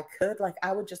anytime that I could, like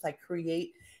I would just like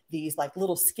create these like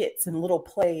little skits and little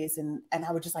plays, and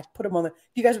I would just like put them on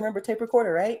you guys remember tape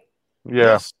recorder, right?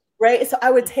 Yes. Right. So I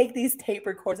would take these tape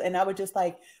recorders and I would just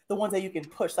like the ones that you can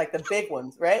push, like the big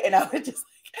ones, right? And I would just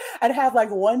I'd have like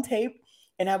one tape,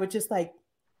 and I would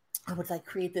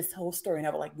create this whole story, and I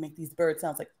would like make these bird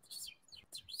sounds like.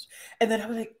 And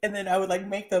then I would like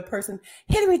make the person,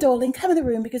 Hillary darling, come in the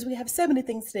room because we have so many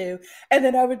things to do. And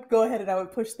then I would go ahead and I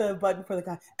would push the button for the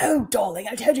guy. Oh, darling,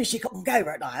 I told you she couldn't go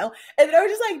right now. And then I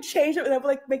would just like change it, and I would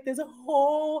like make this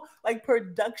whole like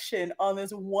production on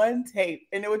this one tape.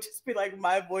 And it would just be like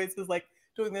my voice is like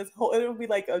doing this whole, it would be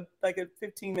like a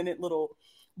 15-minute little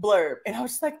blurb. And I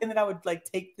was just like, and then I would like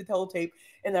take the whole tape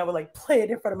and I would like play it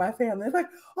in front of my family. It's like,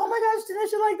 oh my gosh,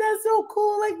 Tinisha, like that's so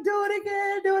cool. Like do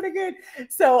it again.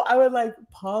 So I would like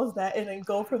pause that and then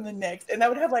go from the next. And I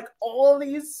would have like all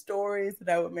these stories that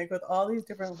I would make with all these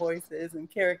different voices and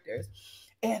characters.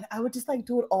 And I would just like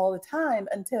do it all the time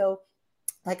until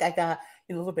like I got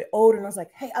a little bit older and I was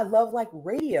like, hey, I love like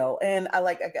radio. And I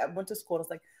went to school and I was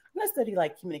like, I'm going to study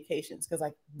like communications because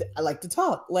like I like to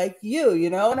talk like you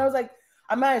know? And I was like,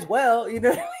 I might as well, you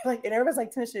know, like, and everybody's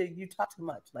like, Tinisha, you talk too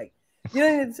much. Like, you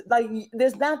know, it's like,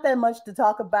 there's not that much to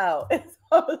talk about. And so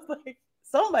I was like,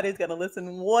 somebody's going to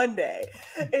listen one day.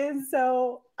 And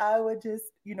so I would just,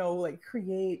 you know, like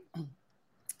create,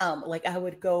 like I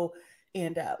would go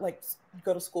and like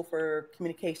go to school for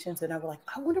communications. And I would like,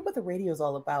 I wonder what the radio is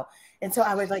all about. And so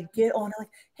I would like get on like,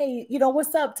 hey, you know,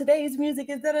 what's up? Today's music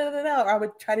is da da da da. Or I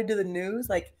would try to do the news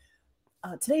like,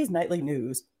 today's nightly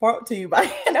news brought to you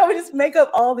by, and I would just make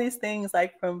up all these things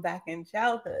like from back in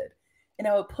childhood. And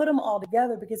I would put them all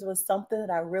together because it was something that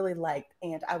I really liked.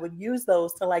 And I would use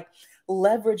those to like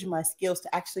leverage my skills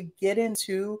to actually get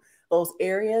into those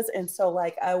areas. And so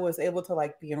like I was able to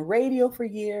like be in radio for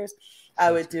years.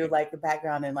 I would do like the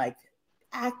background in like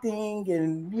acting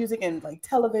and music and like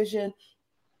television.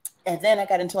 And then I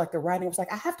got into like the writing. I was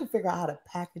like, I have to figure out how to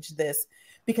package this.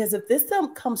 Because if this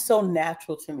comes so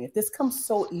natural to me, if this comes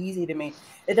so easy to me,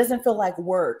 it doesn't feel like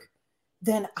work,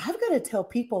 then I've got to tell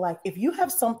people like, if you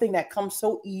have something that comes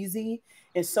so easy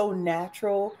and so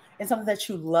natural and something that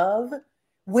you love,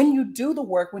 when you do the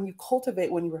work, when you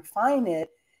cultivate, when you refine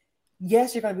it,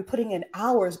 yes, you're going to be putting in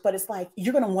hours, but it's like,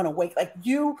 you're going to want to wake, like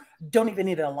you don't even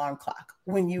need an alarm clock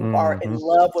when you are in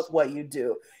love with what you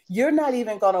do. You're not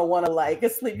even going to want to like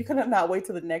sleep. You're going to not wait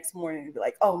till the next morning and be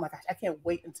like, oh my gosh, I can't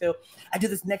wait until I do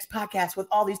this next podcast with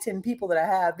all these 10 people that I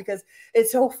have because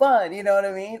it's so fun. You know what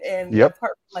I mean? And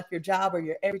apart from like your job or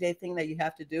your everyday thing that you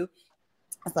have to do,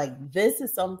 it's like, this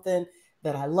is something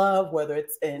that I love, whether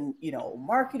it's in, you know,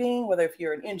 marketing, whether if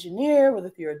you're an engineer, whether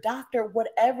if you're a doctor,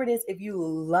 whatever it is, if you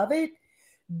love it,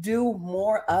 do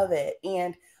more of it.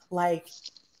 And like,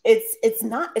 it's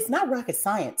not rocket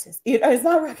science. You know, it's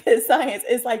not rocket science.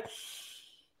 It's like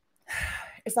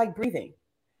breathing.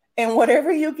 And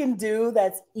whatever you can do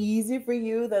that's easy for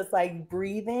you, that's like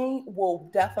breathing, will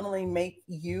definitely make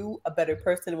you a better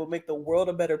person. It will make the world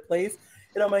a better place.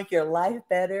 It'll make your life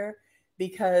better.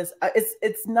 Because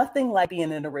it's nothing like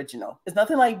being an original. It's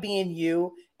nothing like being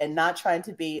you and not trying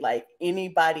to be like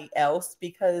anybody else.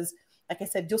 Because like I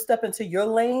said, you'll step into your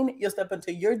lane, you'll step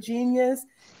into your genius,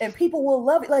 and people will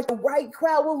love it. Like the right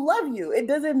crowd will love you. It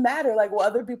doesn't matter like what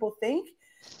other people think.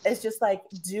 It's just like,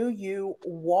 do you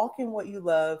walk in what you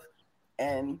love,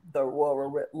 and the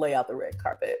world will lay out the red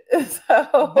carpet. So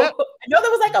I know there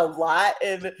was like a lot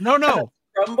in no.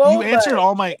 Rumble,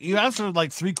 you answered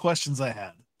like 3 questions I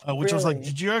had. Which was like,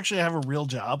 did you actually have a real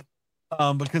job?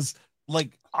 Because like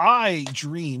I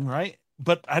dream, right?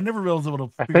 But I never was able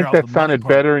to figure out. I think that sounded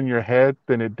better in your head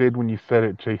than it did when you said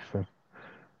it, Jason.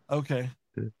 Okay.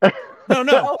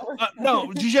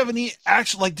 No. Did you have any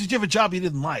actual, like, did you have a job you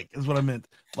didn't like? Is what I meant.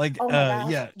 Like,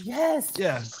 yeah. Yes.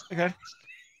 Yeah. Okay.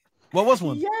 What was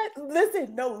one? Yeah.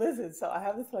 Listen. So I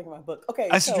have this like in my book. Okay.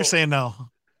 I see what you're saying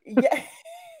now. Yeah.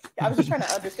 I was just trying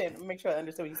to understand, make sure I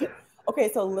understood what you said.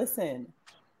 Okay. So listen.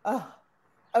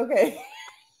 Okay.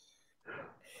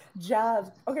 Jobs.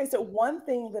 Okay, so one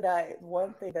thing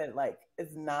that like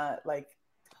is not like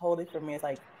totally for me is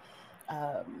like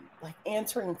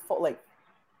answering like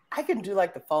I can do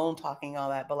like the phone talking and all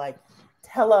that, but like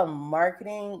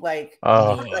telemarketing, like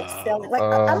selling, like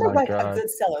I'm a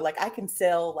good seller. Like I can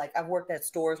sell, like I've worked at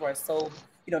stores where I sold,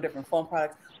 you know, different phone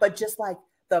products, but just like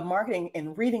the marketing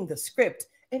and reading the script.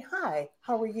 And hi,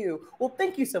 how are you? Well,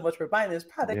 thank you so much for buying this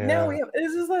product. Yeah. Now we have,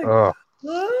 it's just like,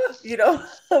 you know,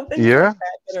 things like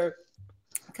that are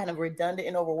kind of redundant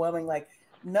and overwhelming, like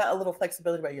not a little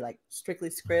flexibility, but you're like strictly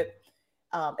script.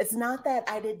 It's not that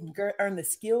I didn't earn the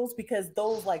skills, because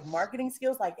those like marketing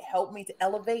skills like help me to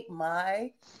elevate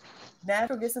my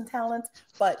natural gifts and talents.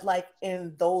 But like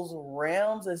in those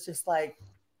realms, it's just like,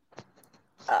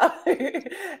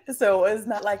 so it's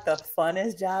not like the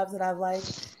funnest jobs that I've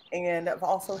liked. And I've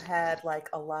also had like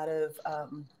a lot of,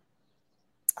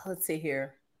 let's see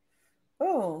here.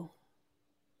 Oh,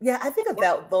 yeah, I think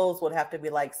about those would have to be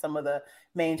like some of the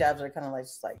main jobs that are kind of like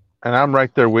just like. And I'm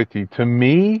right there with you. To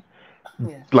me,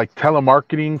 like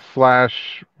telemarketing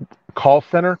 / call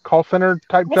center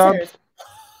type jobs.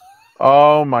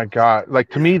 Oh my God! Like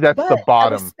to me, that's the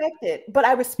bottom. I respect it, but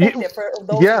I respect it for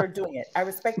those who are doing it. I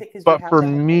respect it because. But for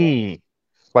me,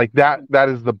 Like that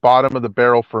is the bottom of the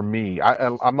barrel for me.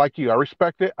 I'm like you. I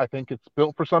respect it. I think it's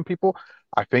built for some people.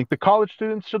 I think the college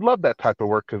students should love that type of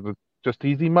work because it's just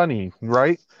easy money,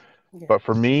 right? Yeah. But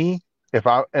for me, if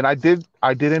I and I did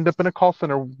end up in a call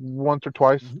center once or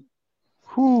twice.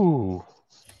 Whew.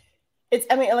 It's,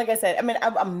 I mean, like I said, I mean,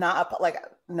 I'm not like,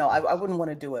 no, I wouldn't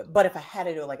want to do it. But if I had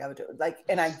to do it, like I would do it. Like,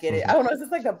 and I get it. I don't know. It's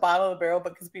just like the bottom of the barrel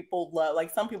because people love, like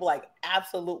some people like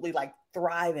absolutely like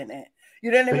thrive in it.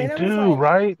 You know what I mean? They do, like,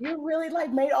 right? You really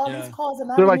like made all these calls and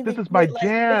I They're didn't like, even this is my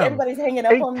jam. Like, everybody's hanging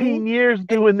up on me. 18 years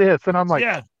doing this. And I'm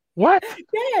like, what?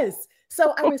 Yes.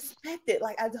 So I respect it.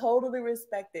 Like I totally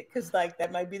respect it because like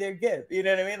that might be their gift. You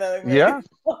know what I mean? Like, yeah.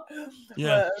 But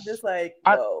I'm just like,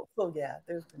 whoa. So yeah,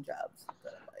 there's been jobs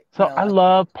that I'm like. So I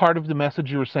love part of the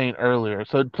message you were saying earlier.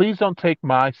 So please don't take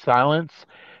my silence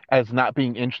as not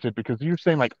being interested because you're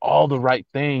saying like all the right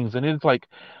things. And it's like,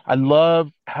 I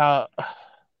love how,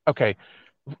 okay,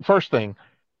 first thing,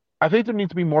 I think there needs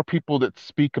to be more people that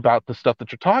speak about the stuff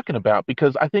that you're talking about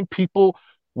because I think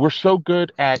we're so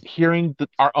good at hearing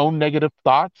our own negative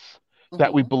thoughts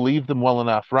that we believe them well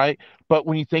enough, right? But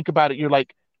when you think about it, you're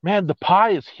like, man, the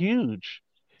pie is huge.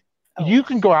 You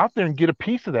can go out there and get a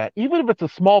piece of that, even if it's a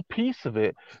small piece of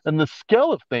it. And the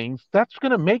scale of things, that's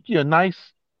going to make you a nice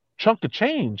chunk of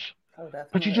change.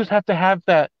 But you just have to have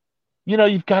that,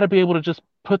 you've got to be able to just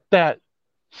put that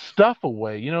stuff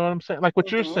away. You know what I'm saying? Like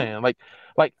what you're saying. Like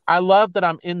I love that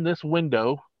I'm in this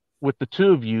window with the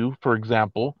two of you, for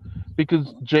example,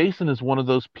 because Jason is one of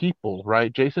those people,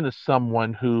 right? Jason is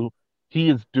someone who he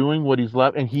is doing what he's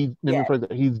loved, and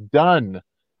he's done.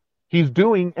 He's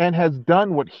doing and has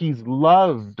done what he's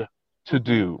loved to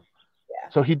do. Yeah.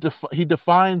 So he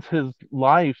defines his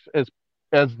life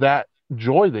as that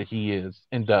joy that he is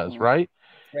and does, right?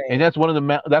 And that's one of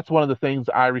the things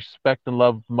I respect and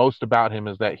love most about him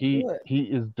is that he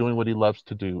is doing what he loves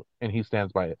to do and he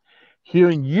stands by it.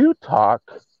 Hearing you talk,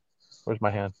 where's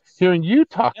my hand? Hearing you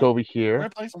talk over here,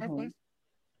 right place.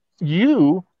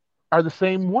 You are the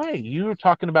same way. You're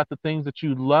talking about the things that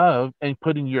you love and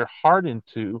putting your heart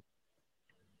into.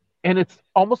 And it's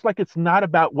almost like it's not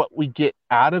about what we get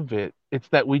out of it. It's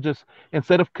that we just,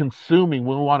 instead of consuming,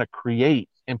 we want to create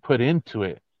and put into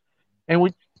it.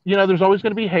 And there's always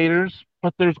going to be haters,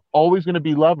 but there's always going to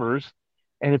be lovers.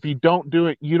 And if you don't do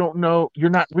it, you don't know, you're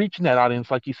not reaching that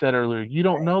audience, like you said earlier. You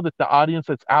don't know that the audience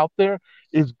that's out there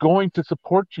is going to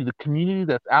support you. The community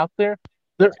that's out there,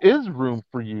 there is room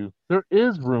for you. There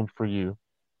is room for you.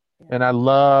 And I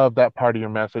love that part of your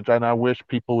message. And I wish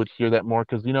people would hear that more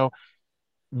because,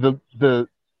 the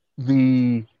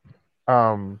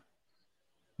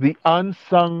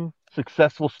unsung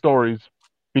successful stories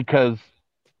because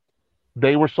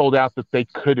they were sold out that they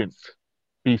couldn't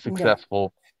be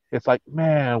successful. It's like,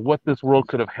 man, what this world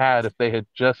could have had if they had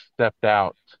just stepped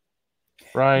out.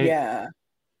 Right? Yeah.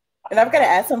 And I've got to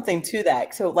add something to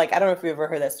that. So like, I don't know if you ever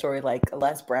heard that story, like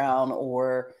Les Brown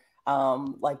or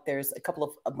like there's a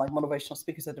couple of like motivational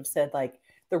speakers that have said like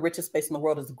the richest space in the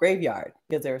world is the graveyard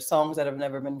because there are songs that have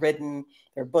never been written.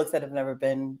 There are books that have never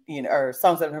been, or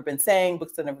songs that have never been sang,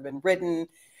 books that have never been written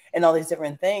and all these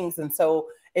different things. And so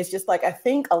it's just like, I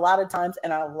think a lot of times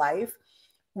in our life,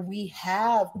 we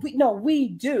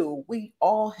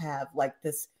all have like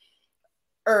this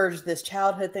urge, this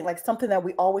childhood thing, like something that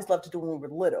we always loved to do when we were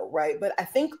little, right? But I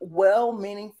think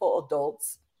well-meaningful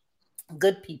adults,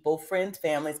 good people, friends,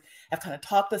 families have kind of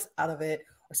talked us out of it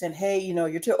or saying, hey,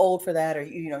 you're too old for that, or,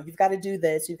 you've got to do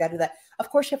this, you've got to do that. Of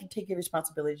course, you have to take your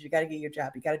responsibilities. You got to get your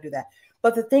job. You got to do that.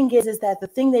 But the thing is that the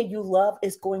thing that you love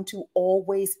is going to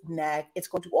always nag. It's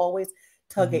going to always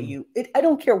tug at you. I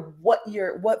don't care what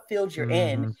field you're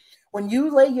in. When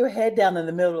you lay your head down in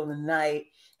the middle of the night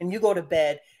and you go to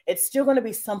bed, it's still going to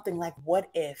be something like, what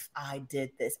if I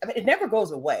did this? I mean, it never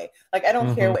goes away. Like, I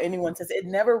don't care what anyone says. It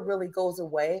never really goes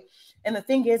away. And the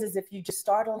thing is if you just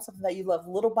start on something that you love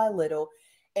little by little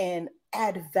and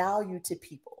add value to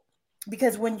people,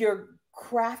 because when you're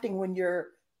crafting, when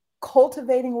you're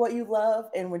cultivating what you love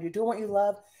and when you're doing what you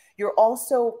love, you're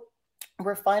also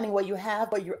refining what you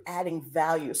have, but you're adding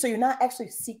value. So you're not actually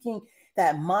seeking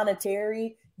that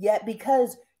monetary yet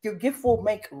because your gift will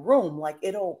make room. Like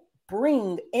it'll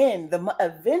bring in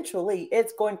eventually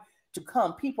it's going to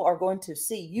come. People are going to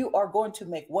see, you are going to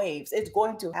make waves. It's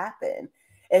going to happen.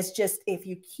 It's just, if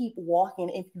you keep walking,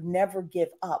 if you never give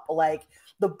up, like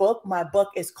my book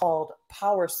is called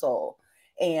Power Soul,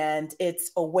 and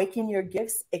it's awaken your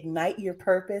gifts, ignite your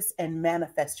purpose, and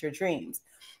manifest your dreams.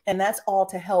 And that's all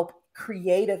to help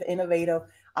creative, innovative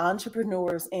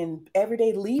entrepreneurs and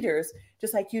everyday leaders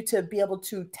just like you to be able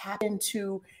to tap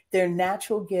into their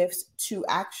natural gifts to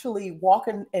actually walk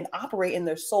and operate in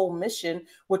their soul mission,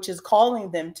 which is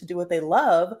calling them to do what they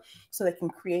love so they can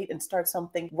create and start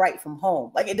something right from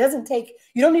home. Like it doesn't take,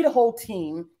 you don't need a whole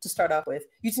team to start off with.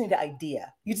 You just need an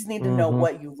idea. You just need to know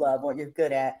what you love, what you're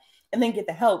good at, and then get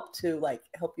the help to like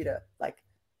help you to like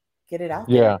get it out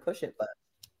there and push it. But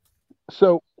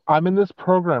so I'm in this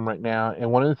program right now,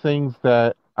 and one of the things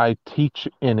that I teach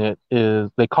in it is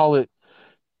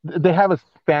they have a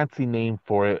fancy name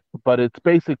for it, but it's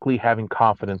basically having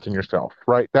confidence in yourself,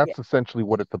 right? That's essentially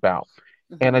what it's about.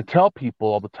 And I tell people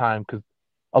all the time, because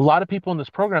a lot of people in this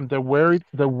program, they're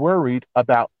worried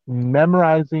about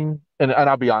memorizing, and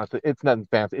I'll be honest, it's nothing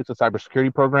fancy. It's a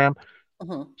cybersecurity program.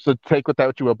 So take with that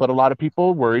what you will. But a lot of people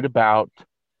are worried about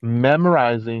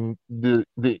memorizing the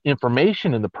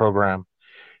information in the program.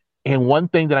 And one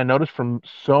thing that I noticed from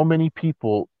so many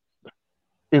people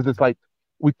is it's like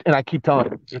and I keep telling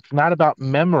them, it's not about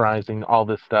memorizing all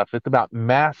this stuff. It's about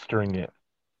mastering it.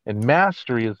 And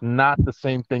mastery is not the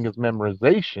same thing as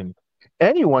memorization.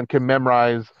 Anyone can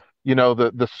memorize,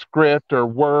 the script or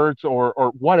words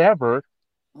or whatever.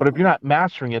 But if you're not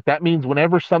mastering it, that means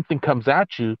whenever something comes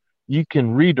at you, you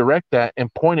can redirect that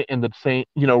and point it in the same,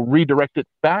 redirect it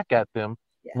back at them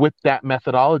with that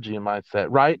methodology and mindset,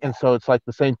 right? And so it's like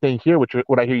the same thing here, which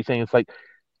what I hear you saying, it's like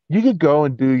you could go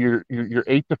and do your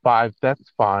 8 to 5.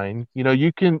 That's fine.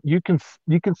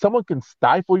 Someone can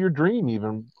stifle your dream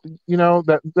even,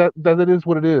 that it is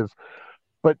what it is.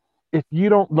 But if you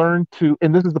don't learn to,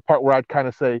 and this is the part where I'd kind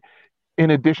of say,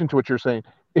 in addition to what you're saying,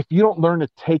 if you don't learn to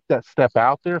take that step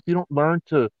out there, if you don't learn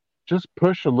to just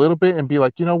push a little bit and be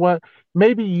like, you know what,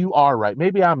 maybe you are right.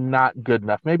 Maybe I'm not good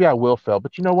enough. Maybe I will fail.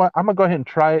 But you know what? I'm going to go ahead and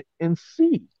try it and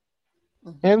see.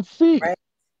 Right.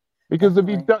 Because if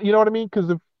you don't, you know what I mean? Because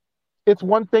if it's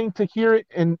one thing to hear it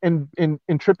and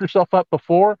trip yourself up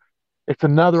before, it's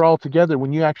another altogether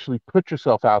when you actually put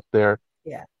yourself out there.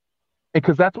 Yeah.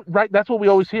 Because that's right. That's what we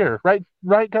always hear, right?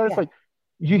 Right, guys? Like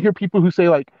you hear people who say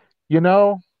like,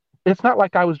 it's not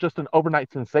like I was just an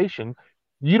overnight sensation.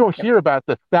 You don't hear about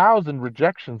the 1,000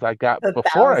 rejections I got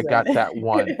before I got that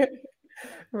one.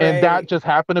 And that just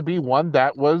happened to be one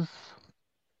that was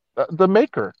the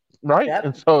maker. Right.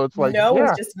 And so it's like,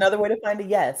 it's just another way to find a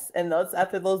yes. And those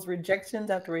after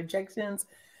rejections.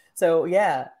 So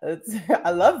I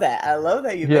love that. I love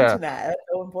that you mentioned that. That's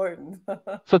so important.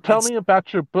 So tell me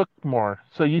about your book more.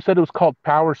 So you said it was called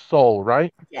Power Soul,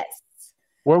 right? Yes.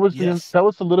 Where was tell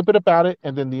us a little bit about it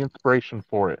and then the inspiration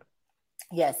for it.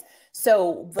 Yes.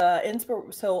 So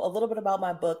so a little bit about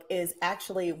my book is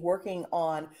actually working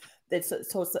on it's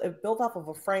built off of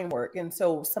a framework. And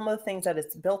so some of the things that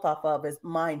it's built off of is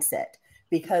mindset,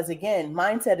 because again,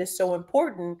 mindset is so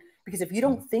important, because if you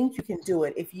don't think you can do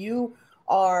it, if you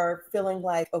are feeling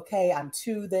like, okay, I'm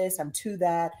too this, I'm too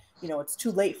that, it's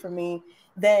too late for me,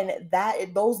 then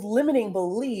those limiting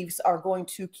beliefs are going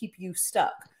to keep you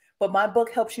stuck. But my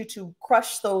book helps you to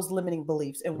crush those limiting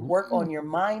beliefs and work on your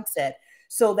mindset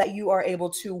so that you are able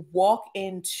to walk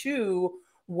into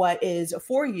what is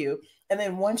for you. And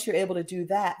then once you're able to do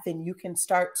that, then you can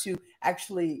start to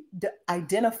actually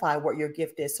identify what your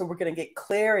gift is. So we're going to get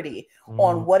clarity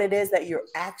on what it is that you're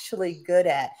actually good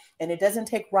at. And it doesn't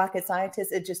take rocket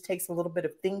scientists. It just takes a little bit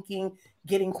of thinking,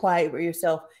 getting quiet with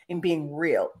yourself, and being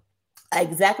real.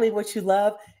 Exactly what you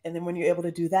love. And then when you're able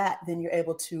to do that, then you're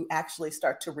able to actually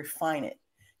start to refine it.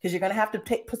 Because you're going to have to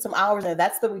put some hours in.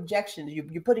 That's the rejection.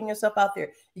 You're putting yourself out there.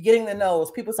 You're getting the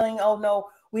no's. People saying, oh, no,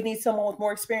 we need someone with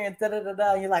more experience. Da, da, da,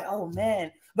 da. You're like, oh,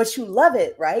 man. But you love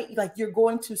it, right? Like you're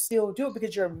going to still do it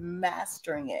because you're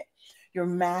mastering it. You're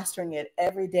mastering it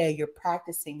every day. You're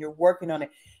practicing. You're working on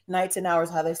it. Nights and hours,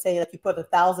 how they say, like you put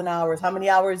 1,000 hours, how many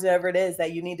hours ever it is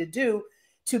that you need to do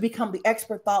to become the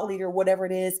expert thought leader, whatever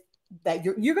it is, that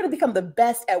you're going to become the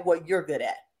best at what you're good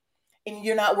at. And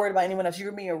you're not worried about anyone else. You're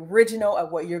going to be original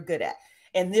at what you're good at.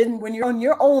 And then when you're on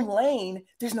your own lane,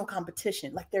 there's no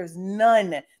competition. Like there's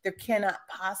none. There cannot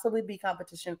possibly be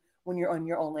competition when you're on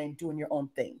your own lane doing your own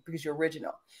thing because you're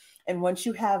original. And once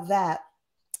you have that,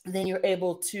 then you're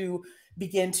able to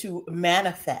begin to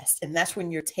manifest. And that's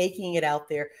when you're taking it out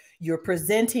there. You're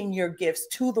presenting your gifts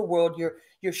to the world.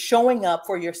 You're showing up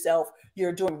for yourself.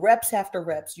 You're doing reps after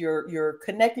reps. You're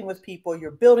connecting with people.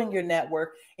 You're building your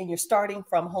network, and you're starting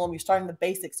from home. You're starting the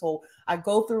basics. So I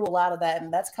go through a lot of that,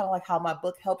 and that's kind of like how my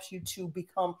book helps you to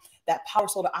become that power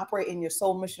soul, to operate in your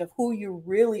soul mission of who you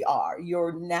really are,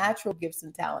 your natural gifts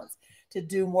and talents, to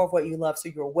do more of what you love. So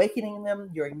you're awakening them,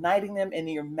 you're igniting them, and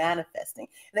you're manifesting.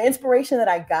 And the inspiration that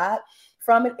I got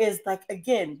from it is like,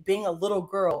 again, being a little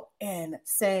girl and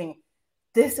saying,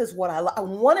 this is what I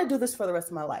want to do this for the rest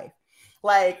of my life.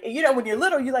 Like, you know, when you're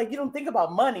little, you don't think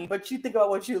about money, but you think about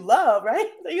what you love, right?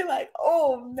 So you're like,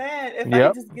 oh man, if I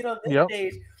can just get on this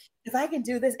stage, if I can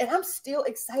do this, and I'm still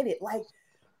excited. Like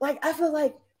I feel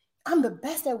like I'm the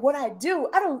best at what I do.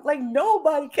 I don't like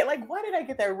nobody can like, why did I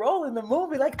get that role in the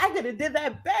movie? Like I could have did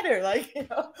that better. Like, you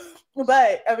know,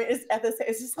 but I mean,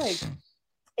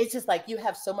 it's just like you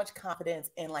have so much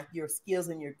confidence in like your skills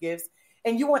and your gifts,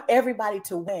 and you want everybody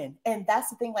to win. And that's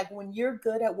the thing, like when you're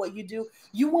good at what you do,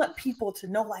 you want people to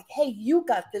know like, hey, you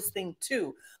got this thing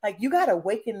too. Like you got to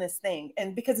awaken this thing.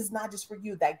 And because it's not just for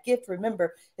you, that gift,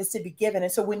 remember, is to be given.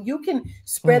 And so when you can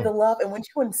spread the love and when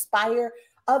you inspire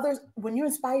others, when you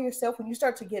inspire yourself, when you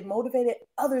start to get motivated,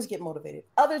 others get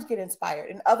inspired,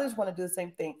 and others want to do the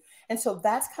same thing. And so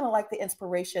that's kind of like the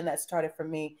inspiration that started for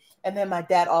me. And then my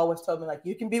dad always told me, like,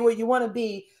 you can be what you want to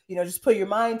be, you know, just put your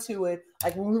mind to it.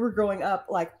 Like when we were growing up,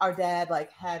 like our dad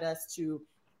like had us to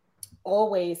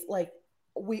always like,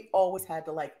 we always had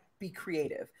to like be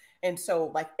creative. And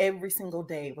so like every single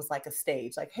day was like a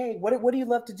stage, like, hey, what do you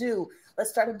love to do?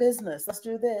 Let's start a business. Let's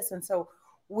do this. And so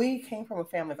we came from a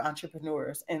family of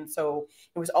entrepreneurs. And so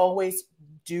it was always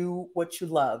do what you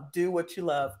love, do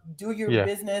your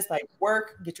business, like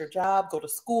work, get your job, go to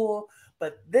school.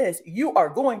 But this, you are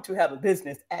going to have a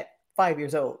business at 5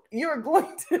 years old. You're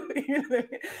going to, you know?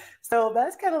 So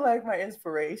that's kind of like my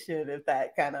inspiration, if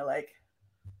that kind of like.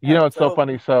 You know, it's so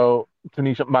funny. So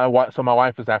Tanisha, my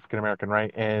wife is African American,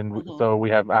 right? And so we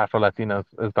have Afro Latinos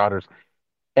as daughters.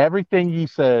 Everything you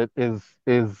said is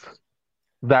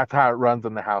that's how it runs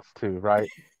in the house too, right?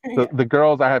 The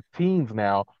girls, I have teens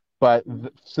now, but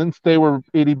since they were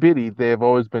itty bitty, they have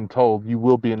always been told you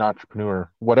will be an entrepreneur.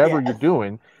 Whatever you're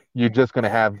doing, you're just going to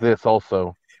have this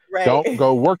also. Right. Don't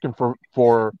go working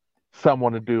for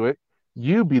someone to do it.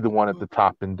 You be the one at the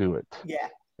top and do it. Yeah.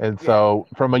 And so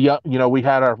from a young, you know, we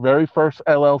had our very first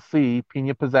LLC,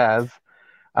 Pina Pizzazz,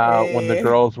 when the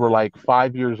girls were like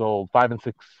 5 years old, 5 and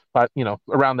 6, you know,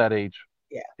 around that age.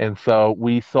 Yeah. And so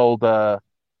we sold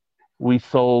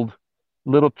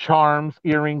little charms,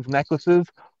 earrings, necklaces,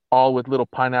 all with little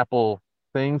pineapple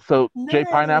things. So J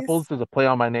Pineapples is a play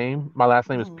on my name. My last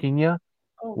name is Pina,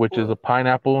 which is a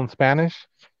pineapple in Spanish.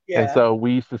 Yeah. And so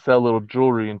we used to sell little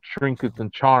jewelry and trinkets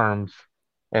and charms.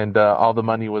 And all the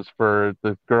money was for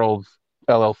the girls'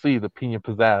 LLC, the Pina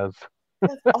Pizzazz.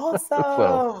 That's awesome.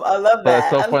 So, I love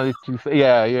that. That's so funny to say.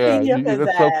 Yeah.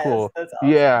 That's so cool. That's awesome.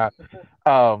 Yeah.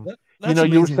 You know,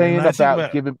 you were saying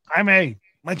about giving.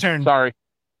 My turn. Sorry.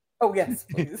 Oh yes,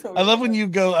 please. I love when you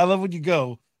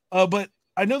go. But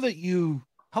I know that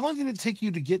how long did it take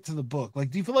you to get to the book?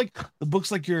 Like, do you feel like the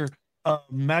book's like your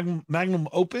magnum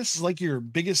opus, like your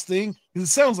biggest thing? Because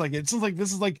it sounds like it. It sounds like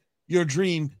this is like your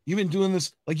dream. You've been doing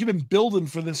this, like you've been building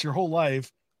for this your whole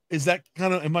life. Is that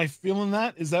kind of, am I feeling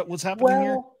that? Is that what's happening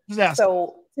here? Just ask.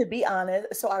 So to be honest,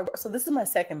 so this is my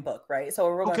second book, right? So I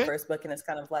wrote my first book, and it's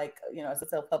kind of like, you know, as a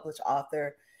self-published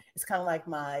author, it's kind of like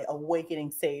my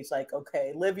awakening stage, like,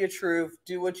 okay, live your truth,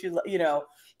 do what you know,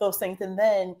 those things. And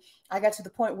then I got to the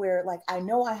point where like, I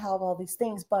know I have all these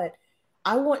things, but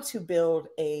I want to build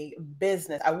a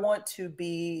business. I want to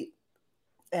be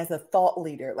as a thought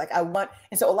leader. Like and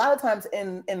so a lot of times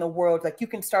in the world, like you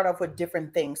can start off with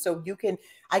different things. So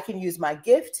I can use my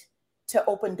gift to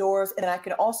open doors. And I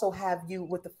can also have you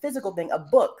with the physical thing, a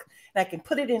book, and I can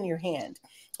put it in your hand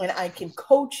and I can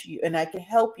coach you and I can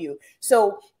help you.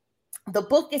 So the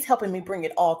book is helping me bring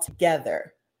it all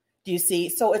together. Do you see?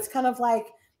 So it's kind of like,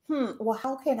 well,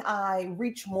 how can I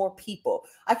reach more people?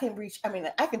 I can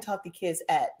talk to kids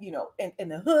at, you know, in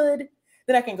the hood.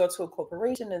 Then I can go to a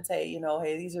corporation and say, you know,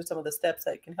 hey, these are some of the steps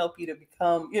that can help you to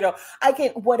become, you know, I can,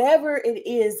 whatever it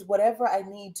is, whatever I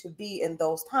need to be in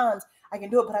those times, I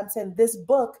can do it. But I'm saying this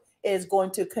book is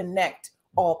going to connect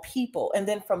all people. And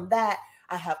then from that,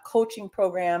 I have coaching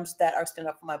programs that are stand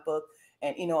up for my book.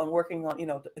 And, you know, I'm working on, you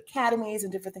know, the academies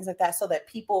and different things like that so that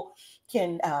people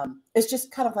can, it's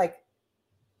just kind of like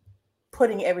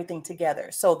putting everything together.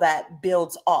 So that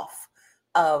builds off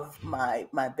of my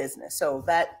business. So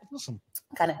that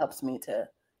kind of helps me to,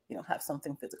 you know, have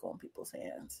something physical in people's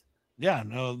hands. Yeah,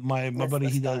 no, my buddy,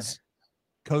 he does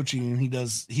coaching, and he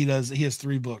has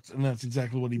 3 books, and that's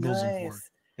exactly what he bills them for.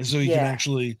 And so he can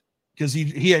actually, because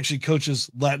he actually coaches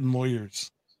Latin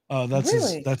lawyers. That's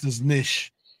his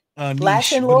niche.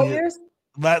 Latin lawyers?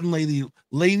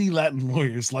 Lady Latin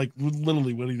lawyers, like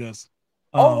literally what he does.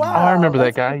 Oh wow. I remember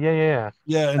that guy. Yeah.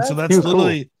 Yeah, and so that's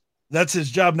literally cool. That's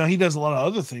his job. Now he does a lot of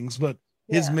other things, but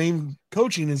his main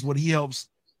coaching is what he helps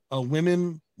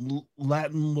women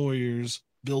Latin lawyers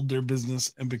build their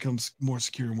business and become more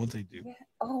secure in what they do. Yeah.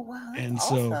 Oh wow. And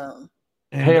awesome.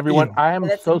 And hey everyone, I am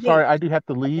That's so me. sorry. I do have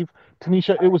to leave.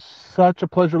 Tanisha, it was such a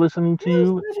pleasure listening to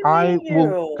you. I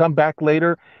will come back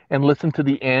later and listen to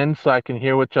the end so I can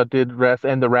hear what y'all did rest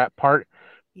and the rap part.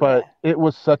 But it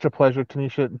was such a pleasure,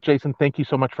 Tanisha. Jason, thank you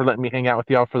so much for letting me hang out with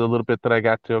y'all for the little bit that I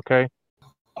got to, okay?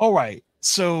 All right.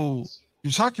 So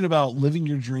you're talking about living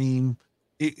your dream.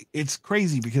 It's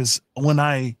crazy because when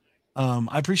I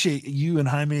appreciate you and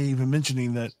Jaime even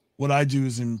mentioning that what I do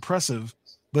is impressive,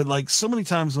 but like so many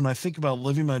times when I think about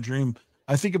living my dream,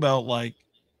 I think about like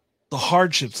the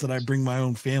hardships that I bring my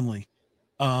own family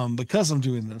because I'm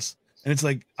doing this. And it's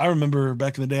like I remember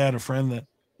back in the day I had a friend that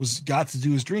got to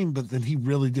do his dream, but then he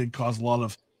really did cause a lot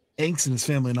of angst in his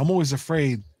family. And I'm always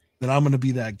afraid that I'm gonna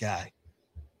be that guy.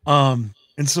 And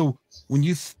so when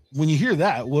you hear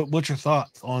that, what's your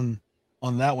thoughts on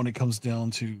that when it comes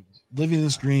down to living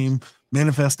this dream,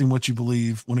 manifesting what you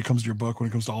believe when it comes to your book, when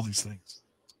it comes to all these things?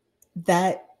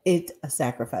 That it's a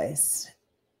sacrifice,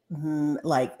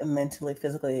 like mentally,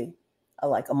 physically,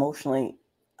 like emotionally,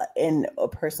 in a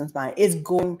person's mind. It's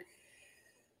going,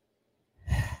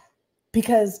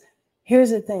 because here's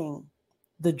the thing,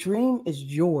 the dream is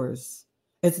yours.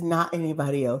 It's not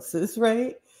anybody else's,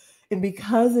 right? And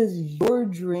because it's your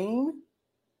dream,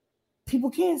 people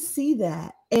can't see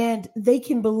that. And they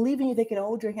can believe in you, they can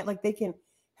hold your hand, like they can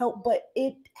help, but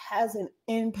it has an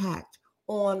impact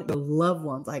on your loved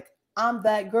ones. Like, I'm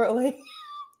that girl.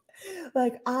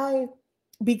 Like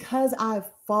because I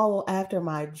follow after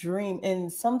my dream.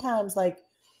 And sometimes like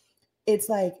it's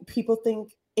like people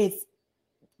think it's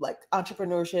like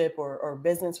entrepreneurship or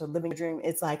business or living a dream.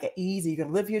 It's like easy. You're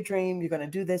gonna live your dream, you're gonna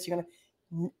do this,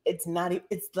 it's not,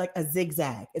 it's like a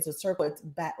zigzag, it's a circle, it's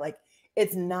back, like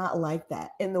it's not like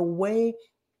that. And the way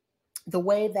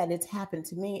that it's happened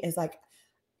to me is like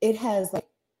it has like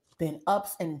been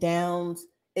ups and downs.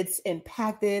 It's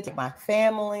impacted my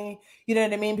family. You know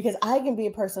what I mean? Because I can be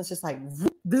a person that's just like,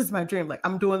 this is my dream. Like,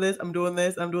 I'm doing this, I'm doing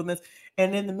this, I'm doing this.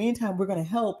 And in the meantime, we're going to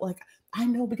help. Like, I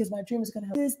know because my dream is going to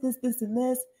help this, and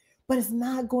this. But it's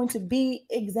not going to be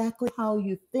exactly how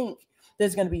you think.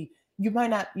 There's going to be, you might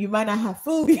not have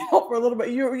food, for a little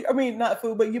bit. Not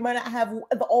food, but you might not have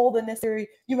all the necessary,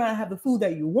 you might not have the food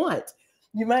that you want.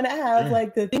 You might not have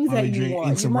like the things that you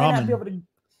want. You might not be able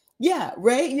to,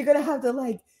 right? You're going to have to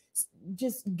like,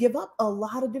 just give up a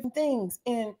lot of different things,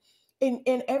 and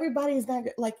everybody is not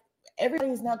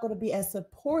going to be as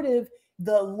supportive.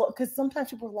 Because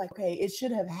sometimes people are like, okay, it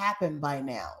should have happened by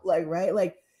now, like, right,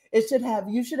 like you should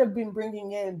have been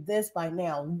bringing in this by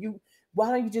now. Why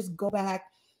don't you just go back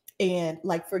and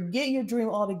like forget your dream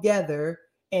altogether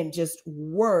and just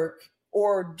work,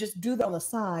 or just do that on the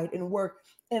side and work.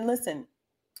 And listen,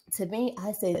 to me,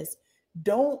 I say this: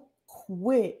 don't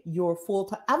quit your full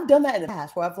time. I've done that in the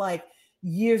past where I've like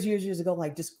years ago,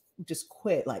 like just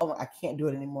quit, like, oh, I can't do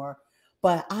it anymore.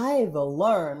 But I've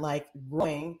learned, like,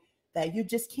 growing, that you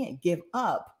just can't give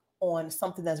up on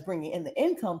something that's bringing in the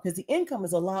income, because the income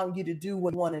is allowing you to do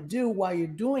what you want to do while you're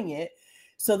doing it,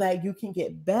 so that you can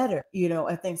get better,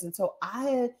 at things. And so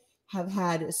I have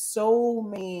had so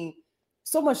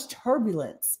much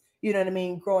turbulence, you know what I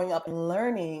mean, growing up and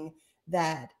learning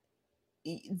that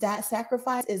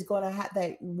sacrifice is going to have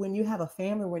that. When you have a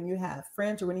family, when you have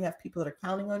friends, or when you have people that are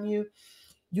counting on you,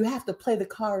 you have to play the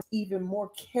cards even more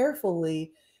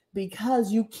carefully,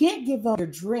 because you can't give up your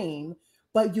dream,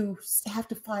 but you have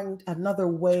to find another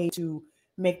way to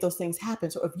make those things happen.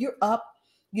 So if you're up,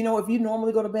 if you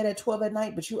normally go to bed at 12 at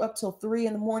night, but you're up till 3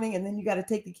 in the morning, and then you got to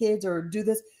take the kids or do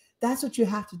this, that's what you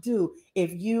have to do.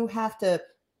 If you have to,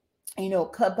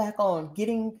 cut back on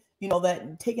getting,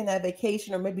 that taking that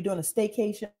vacation, or maybe doing a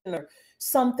staycation or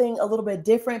something a little bit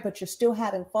different, but you're still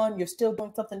having fun, you're still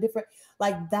doing something different.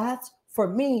 Like, that's, for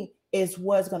me, is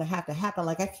what's going to have to happen.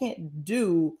 Like, I can't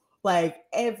do like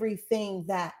everything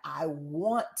that I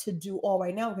want to do all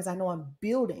right now, because I know I'm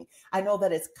building. I know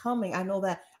that it's coming. I know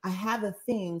that I have the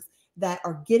things that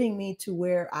are getting me to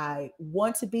where I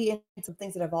want to be, and some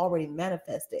things that I've already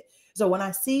manifested. So when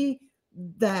I see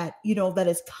that, that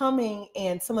is coming,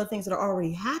 and some of the things that are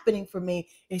already happening for me,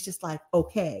 it's just like,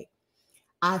 okay,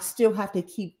 I still have to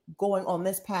keep going on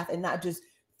this path, and not just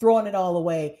throwing it all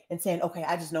away and saying, okay,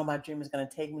 I just know my dream is going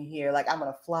to take me here. Like, I'm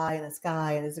going to fly in the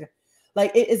sky, and it's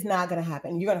like, it is not going to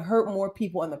happen. You're going to hurt more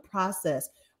people in the process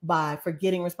by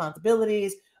forgetting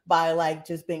responsibilities, by like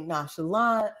just being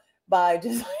nonchalant, by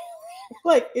just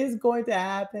like, it's going to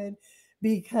happen.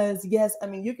 Because yes, I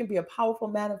mean, you can be a powerful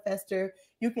manifester,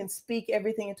 you can speak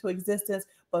everything into existence,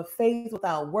 but faith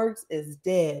without works is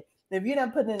dead. And if you're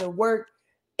not putting in the work,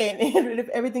 and if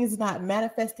everything is not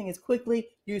manifesting as quickly,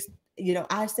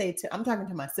 I'm talking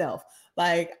to myself,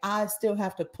 like, I still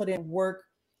have to put in work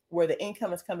where the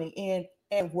income is coming in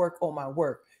and work on my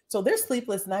work. So there's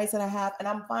sleepless nights that I have, and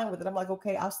I'm fine with it. I'm like,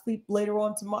 okay, I'll sleep later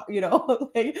on tomorrow,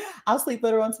 like, I'll sleep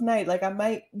later on tonight. Like I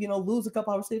might, lose a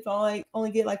couple hours sleep. So I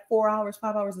only get like 4 hours,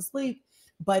 5 hours of sleep,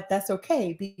 but that's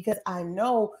okay because I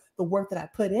know the work that I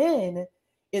put in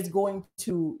is going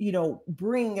to,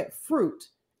 bring fruit.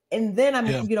 And then and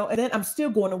then I'm still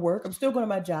going to work. I'm still going to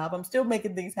my job. I'm still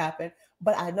making things happen,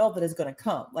 but I know that it's going to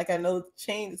come. Like I know the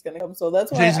change is going to come. So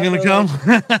that's why change is going to come.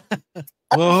 Like,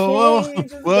 whoa.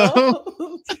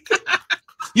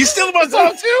 You still about to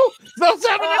talk too?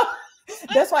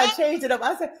 That's why I changed it up.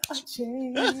 I said, I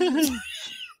changed.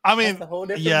 I mean, that's a whole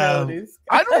different melodies.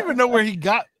 I don't even know where he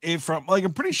got it from. Like,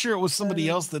 I'm pretty sure it was somebody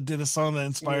else that did a song that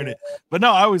inspired it. But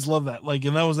no, I always love that. Like,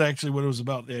 and that was actually what it was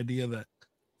about, the idea that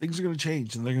things are going to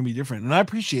change and they're going to be different. And I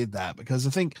appreciate that because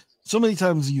I think so many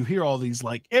times you hear all these,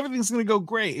 like, everything's going to go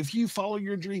great if you follow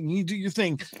your dream, you do your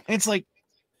thing. And it's like,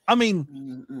 I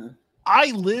mean,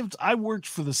 I worked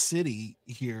for the city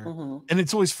here, and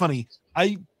it's always funny.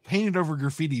 I painted over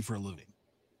graffiti for a living.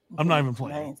 I'm not even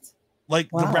playing. Nice. Like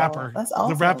the rapper, awesome.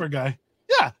 The rapper guy.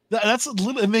 Yeah, that's a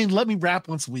little. And they let me rap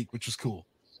once a week, which was cool.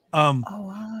 Oh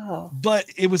wow! But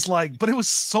it was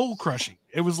soul crushing.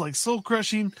 It was like soul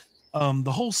crushing.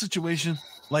 The whole situation.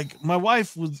 Like my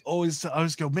wife was always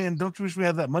go, man, don't you wish we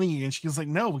had that money again? She was like,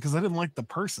 no, because I didn't like the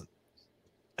person.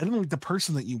 I didn't like the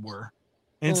person that you were.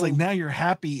 And it's like now you're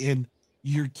happy and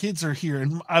your kids are here.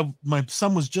 And my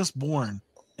son was just born,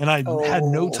 and I had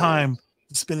no time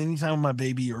to spend any time with my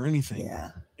baby or anything.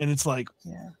 Yeah. And it's like,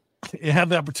 it had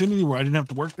the opportunity where I didn't have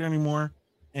to work there anymore.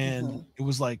 And it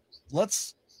was like,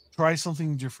 let's try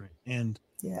something different. And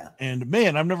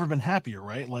man, I've never been happier,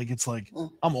 right? Like, it's like,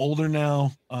 I'm older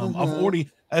now. I've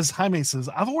already, as Jaime says,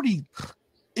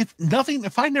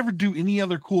 if I never do any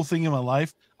other cool thing in my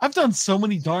life, I've done so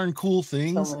many darn cool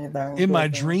things in my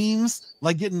dreams,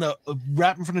 like getting to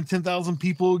rap in front of 10,000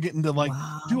 people, getting to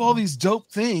do all these dope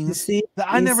things that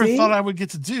I never thought I would get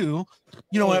to do.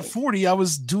 At 40, I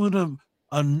was doing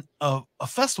a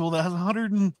festival that has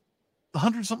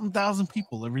 100 something thousand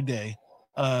people every day.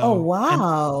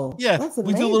 Wow. Yeah.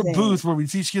 We do a little booth where we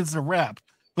teach kids to rap,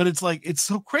 but it's like, it's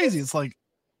so crazy. It's like,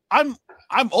 I'm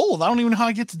old. I don't even know how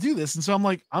I get to do this. And so I'm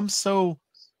like, I'm so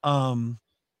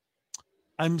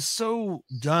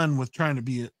done with trying to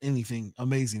be anything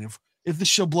amazing. If the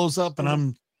show blows up and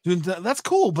I'm doing that, that's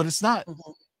cool, but it's not.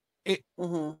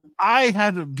 I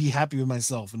had to be happy with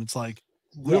myself, and it's like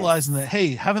realizing that,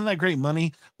 hey, having that great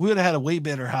money, we would have had a way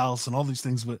better house and all these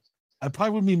things, but I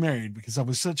probably wouldn't be married because I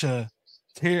was such a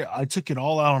I took it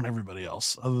all out on everybody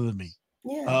else other than me.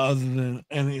 And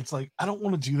it's like, I don't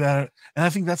want to do that. And I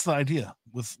think that's the idea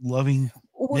with loving,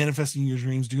 manifesting your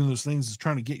dreams, doing those things, is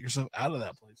trying to get yourself out of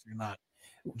that place. You're not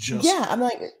just I'm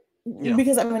like,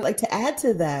 because I mean, like, to add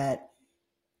to that,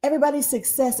 everybody's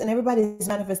success and everybody's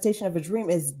manifestation of a dream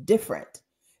is different.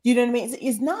 You know what I mean?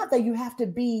 It's not that you have to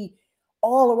be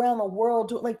all around the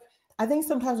world. Like, I think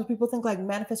sometimes when people think like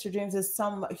manifest your dreams is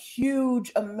some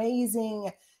huge, amazing,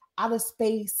 out of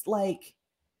space, like,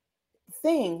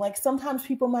 thing. Like, sometimes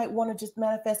people might want to just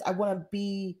manifest, I want to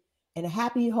be in a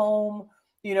happy home,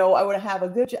 I want to have a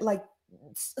good, like,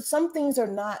 some things are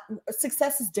not,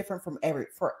 success is different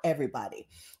for everybody,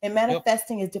 and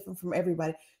manifesting is different from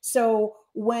everybody. So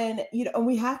when, and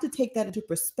we have to take that into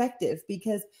perspective,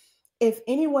 because if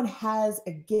anyone has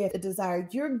a gift, a desire,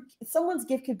 someone's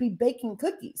gift could be baking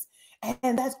cookies,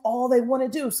 and that's all they want to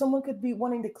do. Someone could be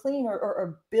wanting to clean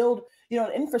or build,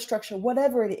 an infrastructure,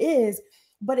 whatever it is,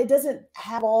 but it doesn't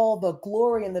have all the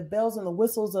glory and the bells and the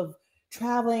whistles of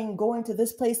traveling, going to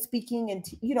this place, speaking, and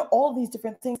all these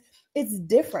different things. It's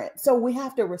different. So we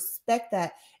have to respect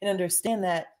that and understand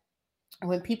that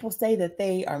when people say that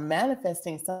they are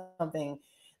manifesting something,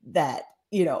 that,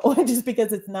 just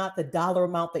because it's not the dollar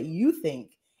amount that you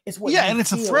think is what, and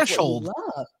it's a threshold.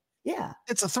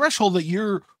 It's a threshold that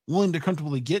you're willing to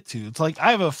comfortably get to. It's like,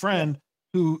 I have a friend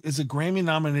who is a Grammy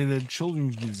nominated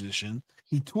children's musician.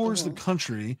 He tours the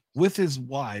country with his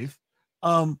wife.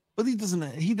 But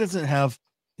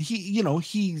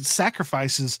he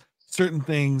sacrifices certain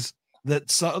things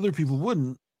that other people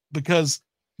wouldn't, because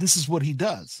this is what he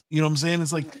does. You know what I'm saying?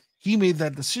 It's like, he made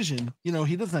that decision. He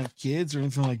doesn't have kids or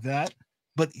anything like that,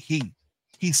 but he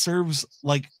serves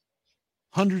like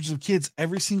hundreds of kids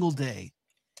every single day.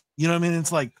 You know what I mean?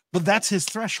 It's like, but that's his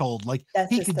threshold. Like,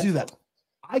 he could do that.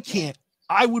 I can't.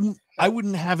 I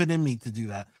wouldn't have it in me to do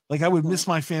that. Like, I would miss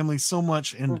my family so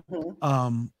much, and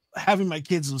having my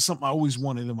kids was something I always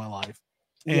wanted in my life.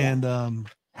 And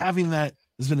having that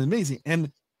has been amazing.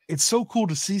 And it's so cool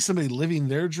to see somebody living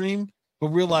their dream, but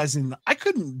realizing that I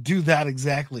couldn't do that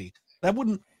exactly. That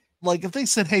wouldn't, like if they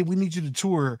said, hey, we need you to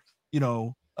tour,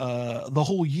 the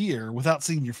whole year without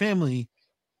seeing your family,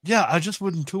 yeah, I just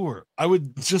wouldn't tour. I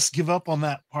would just give up on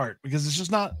that part because it's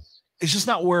just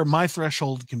not where my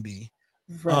threshold can be.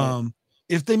 Right.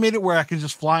 If they made it where I could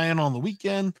just fly in on the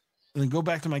weekend and then go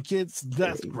back to my kids,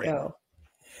 that's great.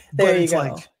 There you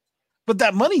go. But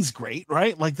that money's great,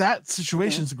 right? Like that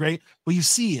situation's great, but you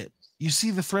see it. You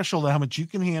see the threshold of how much you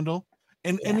can handle.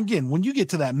 And again, when you get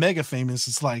to that mega famous,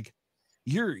 it's like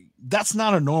that's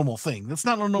not a normal thing. That's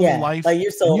not a normal life. Like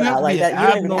you're sold you have out to like be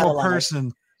that. An abnormal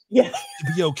person to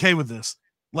be okay with this.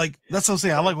 Like that's what I'm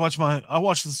saying. I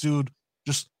watch this dude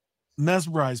just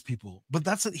mesmerize people, but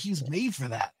he's made for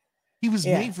that. He was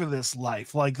made for this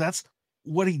life. Like that's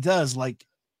what he does. Like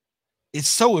it's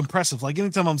so impressive. Like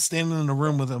anytime I'm standing in a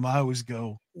room with him, I always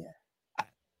go,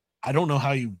 I don't know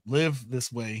how you live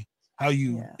this way, how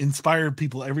you inspire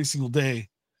people every single day,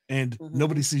 and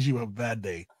nobody sees you have a bad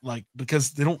day. Like,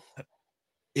 because they don't,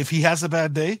 if he has a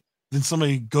bad day, then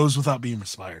somebody goes without being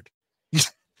inspired.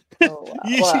 Oh,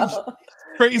 wow.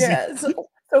 Crazy. Yeah. So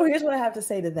here's what I have to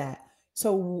say to that.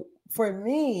 So for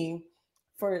me,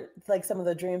 for like some of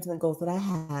the dreams and the goals that I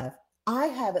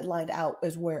have it lined out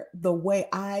as where the way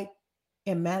I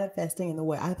am manifesting and the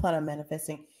way I plan on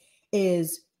manifesting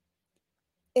is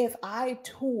if I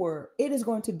tour, it is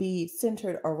going to be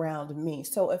centered around me.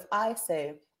 So if I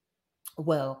say,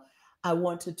 well, I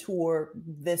want to tour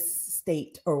this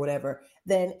state or whatever,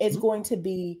 then it's going to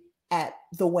be at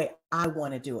the way I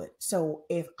want to do it. So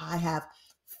if I have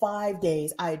 5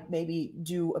 days, I'd maybe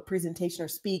do a presentation or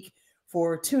speak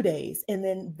for 2 days and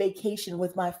then vacation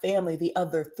with my family the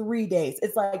other 3 days.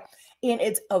 It's like, and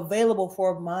it's available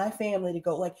for my family to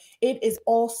go. Like it is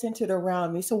all centered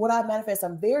around me. So what I manifest,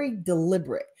 I'm very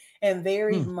deliberate and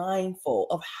very mindful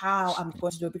of how I'm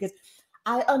going to do it, because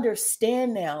I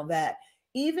understand now that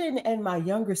even in my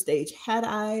younger stage, had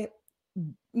I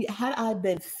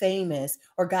been famous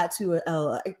or got to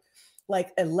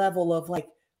a level of like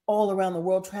all around the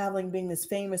world traveling, being this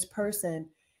famous person,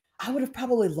 I would have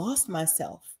probably lost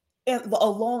myself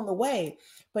along the way.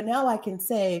 But now I can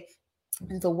say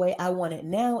the way I want it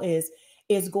now is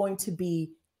going to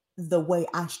be the way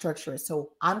I structure it.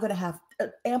 So I'm going to have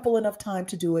ample enough time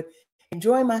to do it,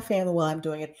 enjoy my family while I'm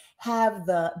doing it, have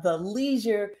the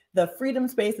leisure, the freedom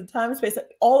space, the time space,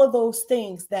 all of those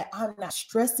things that I'm not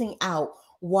stressing out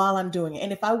while I'm doing it.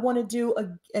 And if I want to do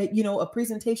a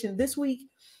presentation this week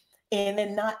and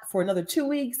then not for another 2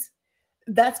 weeks,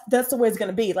 that's the way it's going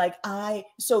to be. Like the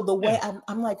way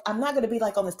I'm like, I'm not going to be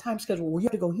like on this time schedule where you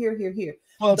have to go here.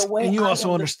 Well, and you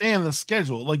also understand the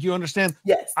schedule. Like you understand,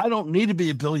 I don't need to be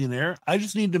a billionaire. I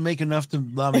just need to make enough to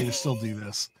allow me to still do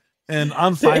this. And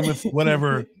I'm fine with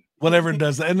whatever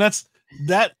does that. And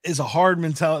that is a hard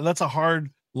mentality. That's a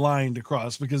hard line to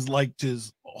cross, because like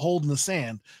just hold in the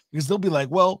sand, because they'll be like,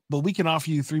 well, but we can offer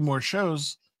you 3 more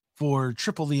shows for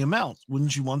triple the amount.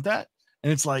 Wouldn't you want that?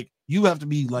 And it's like, you have to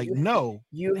be like, no,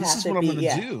 this is what I'm going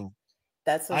to do.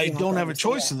 I don't have a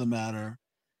choice in the matter.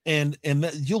 And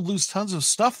you'll lose tons of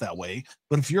stuff that way.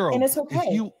 But if you're, and it's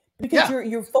okay. Because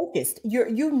you're focused.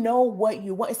 You know what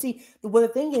you want. See, the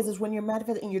thing is when you're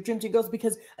manifesting your dreams, it goes,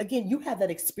 because again, you have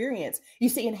that experience. You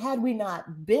see, and had we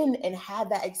not been and had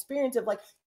that experience of like,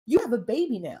 you have a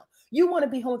baby now, you want to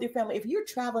be home with your family. If you're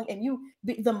traveling and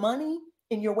the money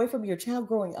and you're away from your child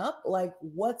growing up, like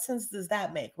what sense does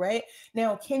that make? Right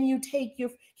now, can you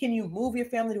move your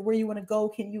family to where you want to go?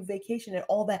 Can you vacation and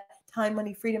all that time,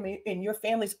 money, freedom, and your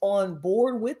family's on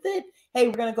board with it? Hey,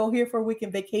 we're going to go here for a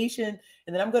weekend vacation,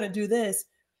 and then I'm going to do this.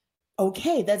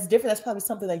 Okay, that's different. That's probably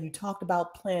something that you talked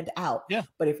about, planned out. Yeah.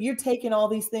 But if you're taking all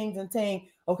these things and saying,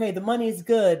 okay, the money is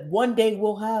good, one day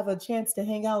we'll have a chance to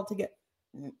hang out together.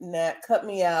 Nah, cut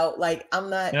me out. Like I'm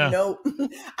not, no,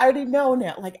 I already know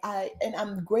now. Like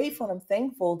I'm grateful and I'm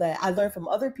thankful that I learned from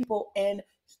other people and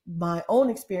my own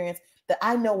experience that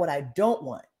I know what I don't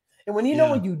want. And when you know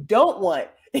what you don't want,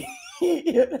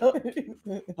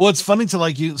 Well, it's funny to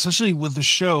like you, especially with the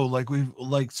show, like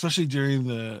especially during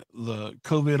the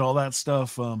COVID, all that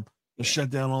stuff, the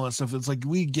shutdown, all that stuff. It's like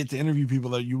we get to interview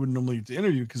people that you wouldn't normally get to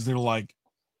interview because they're like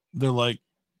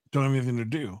don't have anything to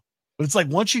do. But it's like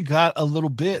once you got a little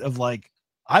bit of like,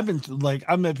 I've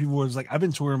met people where it's like I've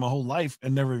been touring my whole life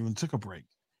and never even took a break,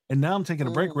 and now I'm taking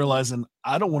a break, realizing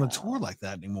I don't want to tour like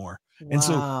that anymore. And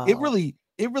so it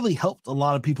really helped a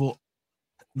lot of people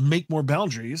make more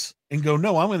boundaries and go,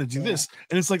 no, I'm going to do this.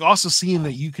 And it's like also seeing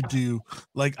that you could do,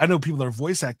 like, I know people that are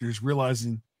voice actors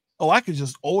realizing, oh, I could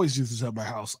just always do this at my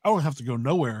house. I don't have to go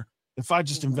nowhere. If I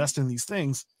just invest in these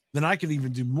things, then I could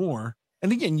even do more.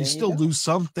 And again, you still lose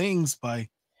some things by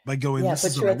going, this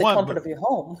but is you're what at the I want, comfort of your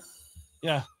home.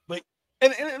 Yeah.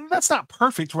 and that's not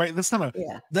perfect, right? That's not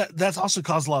that's also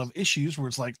caused a lot of issues where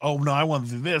it's like, oh no, I want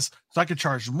to do this, so I could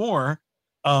charge more.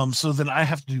 So then I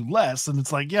have to do less, and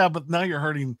it's like, yeah, but now you're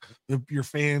hurting your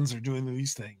fans are doing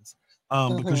these things,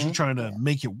 because you're trying to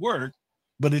make it work.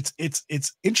 But it's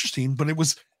interesting, but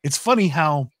it's funny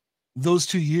how those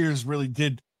 2 years really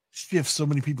did shift so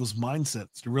many people's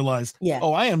mindsets to realize,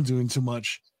 oh, I am doing too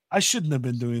much. I shouldn't have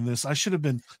been doing this. I should have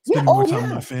been spending more time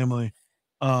with my family.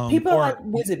 People are like,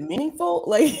 was it meaningful?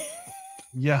 Like,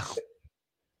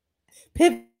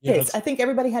 pivots. Yeah, I think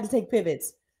everybody had to take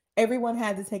pivots. Everyone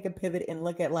had to take a pivot and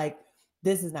look at like,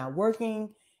 this is not working.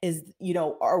 Is, you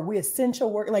know, are we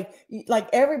essential work? Like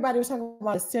everybody was talking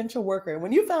about essential worker. And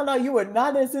when you found out you were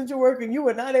not an essential worker, you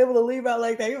were not able to leave out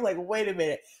like that, you were like, wait a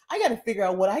minute, I got to figure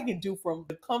out what I can do from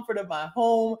the comfort of my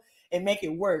home and make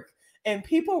it work. And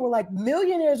people were like,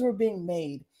 millionaires were being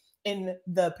made in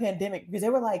the pandemic because they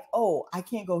were like, oh, I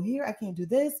can't go here, I can't do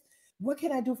this. What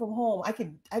can I do from home? I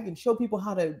can show people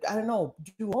how to, I don't know,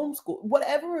 do homeschool,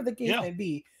 whatever the case may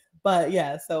be. But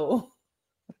yeah, so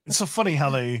it's so funny how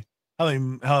they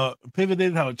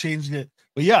pivoted, how it changed it.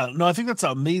 But yeah, no, I think that's an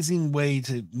amazing way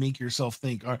to make yourself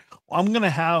think, all right, well, I'm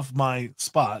gonna have my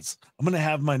spots, I'm gonna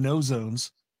have my no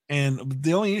zones. And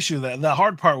the only issue the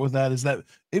hard part with that is that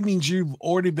it means you've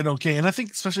already been okay. And I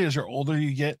think especially as you're older,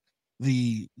 you get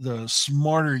the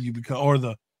smarter you become, or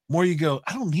the more you go,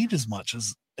 I don't need as much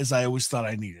as I always thought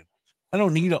I needed. I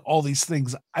don't need all these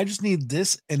things. I just need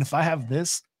this. And if I have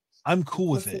this, I'm cool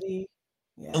with it.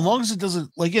 Yeah. As long as it doesn't,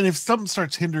 like, and if something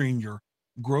starts hindering your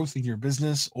growth in your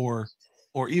business, or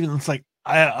even it's like,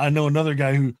 I know another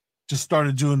guy who just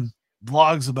started doing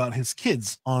blogs about his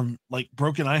kids on like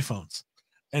broken iPhones.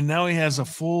 And now he has a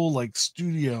full like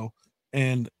studio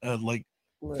and like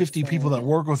 50 people that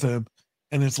work with him.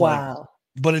 And it's like,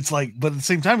 but at the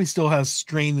same time, he still has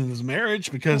strain in his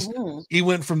marriage because he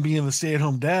went from being the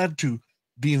stay-at-home dad to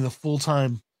being the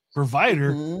full-time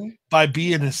provider by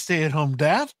being a stay-at-home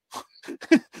dad.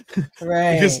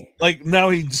 Right. Because like now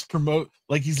he just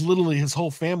he's literally, his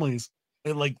whole family's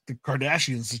like the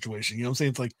Kardashian situation. You know what I'm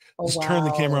saying? It's like turn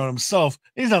the camera on himself.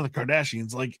 He's not the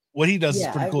Kardashians. Like what he does is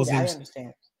pretty cool.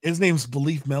 His name's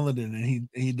Belief Melanin, and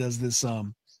he does this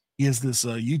he has this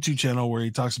YouTube channel where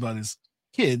he talks about his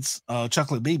kids,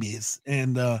 chocolate babies,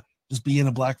 and just being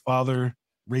a Black father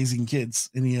raising kids.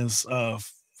 And he has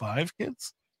 5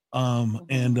 kids.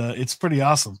 And it's pretty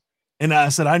awesome. And I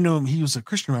said, I knew him. He was a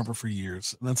Christian rapper for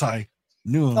years. And that's how I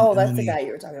knew him. Oh, that's the guy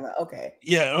you were talking about. Okay.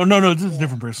 Yeah. Oh, no, this is a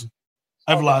different person.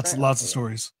 I have lots of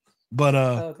stories. But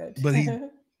but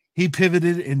he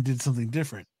pivoted and did something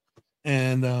different.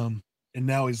 And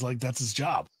now he's like, that's his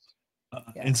job.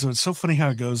 And so it's so funny how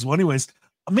it goes. Well, anyways,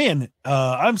 man,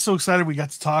 I'm so excited we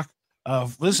got to talk.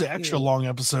 This is an extra long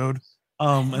episode.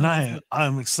 And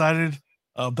I'm excited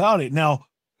about it. Now,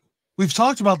 we've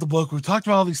talked about the book. We've talked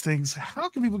about all these things. How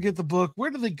can people get the book?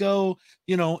 Where do they go?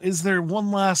 You know, is there one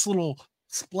last little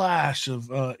splash of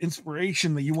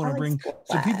inspiration that you want to bring?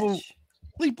 So people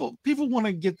want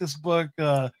to get this book.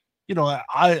 You know,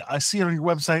 I see it on your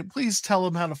website. Please tell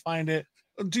them how to find it.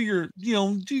 Do your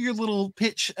little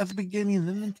pitch at the beginning, and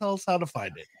then tell us how to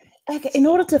find it. Okay. In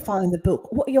order to find the book,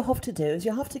 what you'll have to do is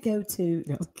you'll have to go to.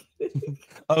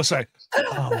 Oh, sorry.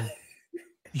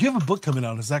 You have a book coming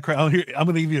out. Is that correct? I'm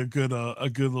going to give you a good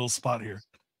little spot here.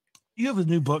 You have a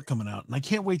new book coming out, and I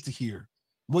can't wait to hear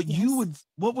what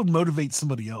would motivate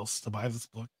somebody else to buy this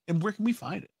book, and where can we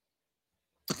find it?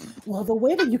 Well, the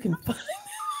way that you can find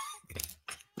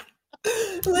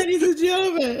it, ladies and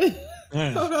gentlemen.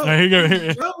 Here you go.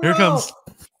 Here comes.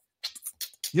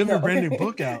 You have a brand new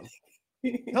book out.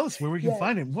 Tell us where we can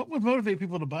find it. What would motivate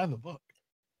people to buy the book?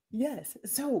 Yes.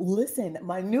 So listen,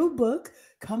 my new book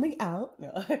coming out.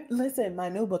 Listen, my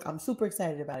new book. I'm super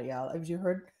excited about it, y'all. As you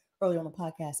heard earlier on the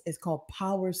podcast, it's called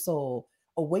Power Soul.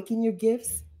 Awaken your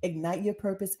gifts, ignite your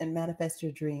purpose, and manifest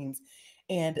your dreams.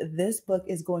 And this book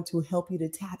is going to help you to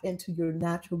tap into your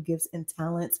natural gifts and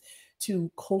talents, to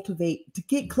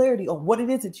get clarity on what it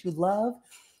is that you love,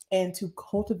 and to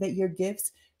cultivate your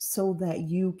gifts so that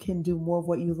you can do more of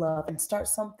what you love and start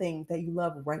something that you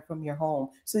love right from your home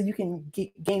so you can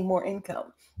gain more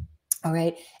income. All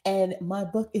right. And my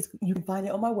book you can find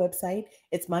it on my website.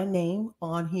 It's my name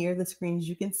on here, the screens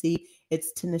you can see.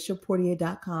 It's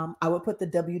TinishaPoitier.com. I would put the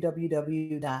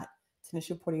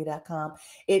www.TinishaPoitier.com.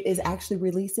 It is actually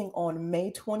releasing on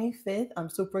May 25th. I'm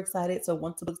super excited. So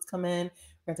once the books come in,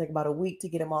 we're going to take about a week to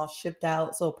get them all shipped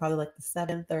out. So probably like the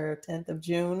 7th or 10th of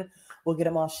June, we'll get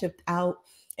them all shipped out.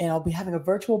 And I'll be having a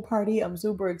virtual party. I'm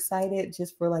super excited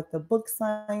just for like the book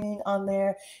signing on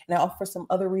there. And I offer some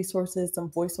other resources,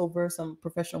 some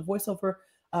professional voiceover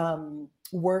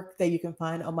work that you can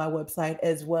find on my website,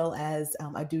 as well as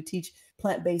I do teach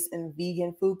plant-based and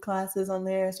vegan food classes on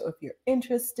there. So if you're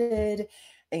interested,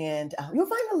 and you'll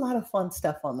find a lot of fun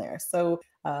stuff on there. So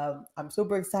I'm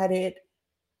super excited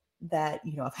that,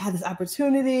 I've had this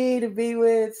opportunity to be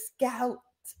with Scout,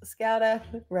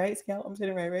 right? Scout, I'm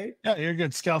saying it right? Yeah, you're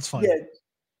good. Scout's fine. Yeah.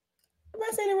 Am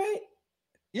I saying it right?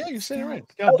 Yeah, you're saying it right.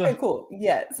 Scout, okay, cool.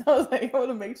 Yeah. So I was like, I want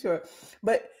to make sure.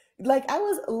 But I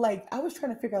was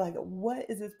trying to figure out what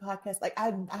is this podcast?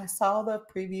 I saw the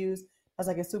previews. I was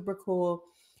like, it's super cool.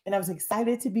 And I was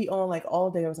excited to be on all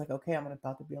day. I was like, okay, I'm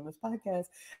about to be on this podcast.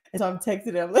 And so I'm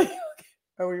texting him like, okay,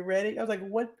 are we ready? I was like,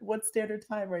 what standard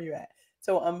time are you at?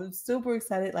 So I'm super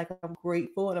excited. I'm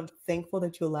grateful and I'm thankful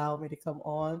that you allowed me to come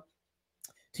on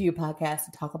to your podcast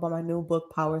to talk about my new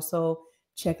book, Power Soul.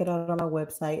 Check it out on my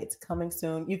website. It's coming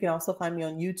soon. You can also find me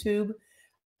on YouTube.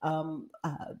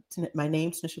 My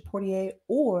name's Tinisha Poitier,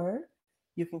 or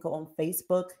you can go on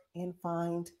Facebook and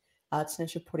find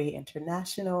Tinisha Poitier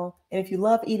International. And if you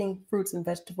love eating fruits and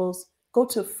vegetables, go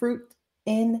to Fruit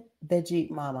and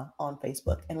Veggie Mama on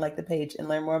Facebook and like the page and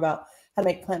learn more about how to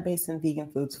make plant-based and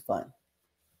vegan foods fun.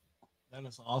 That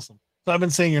is awesome. So I've been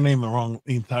saying your name wrong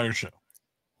the entire show.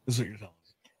 This is what you're telling me.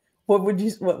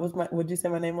 Would you say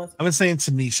my name was? I've been saying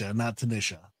Tanisha, not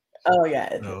Tanisha. Oh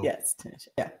yeah, yes, Tanisha.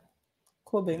 Yeah.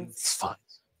 Cool beans. It's fine.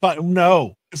 But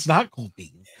no, it's not cool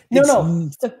beans. No.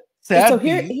 So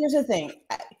here's the thing.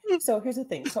 So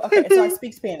okay, so I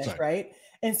speak Spanish, right?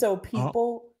 And so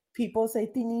people say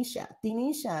Tinisha,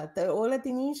 hola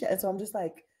Tinisha, and so I'm just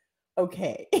like,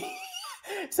 okay.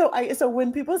 So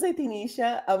when people say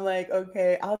Tinisha, I'm like,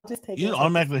 okay, I'll just take you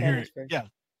automatically hear it. Yeah.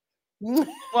 Well,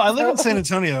 I live in San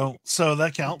Antonio, so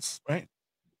that counts, right?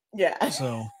 Yeah.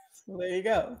 So there you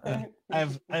go.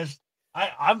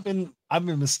 I've been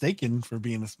mistaken for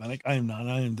being Hispanic. I am not.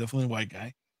 I am definitely a white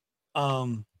guy.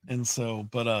 And so,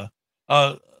 but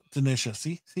Tanisha,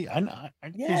 see, I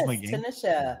yes, my game.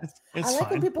 Tanisha. It's I like fine.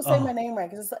 when people say my name right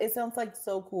because it sounds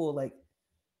so cool.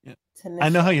 Yeah. Tanisha. I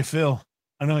know how you feel.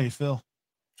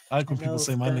 I like when people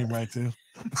say my name right too.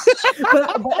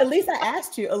 but at least I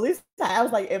asked you. At least I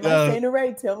was like, "Am I saying it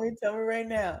right? Tell me right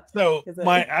now." So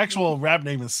my actual rap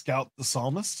name is Scout the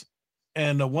Psalmist,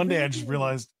 and one day I just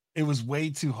realized it was way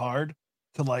too hard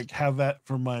to have that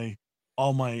for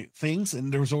all my things,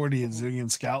 and there was already a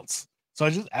zillion Scouts, so I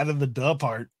just added the duh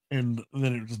part, and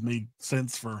then it just made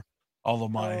sense for all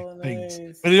of my things.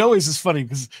 Nice. But it always is funny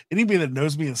because anybody that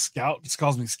knows me as Scout just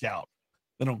calls me Scout.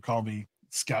 They don't call me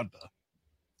Scout duh.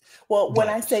 Well, when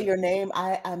I say your name,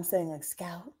 I'm saying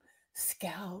Scout,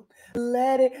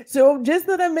 let it. So just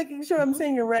that I'm making sure I'm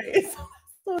saying it right. So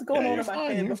what's going on in my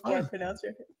head before I pronounce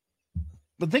your name.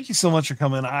 But thank you so much for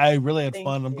coming. I really had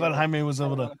fun. I'm glad Jaime was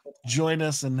able to join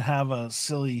us and have a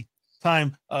silly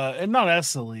time. And not as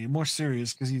silly, more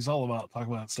serious, because he's all about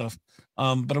talking about stuff.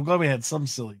 But I'm glad we had some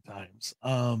silly times.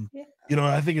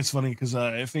 I think it's funny because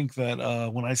I think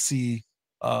that when I see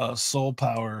Soul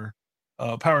Power,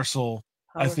 Power Soul,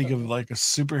 I think of a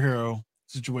superhero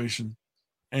situation,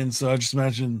 and so I just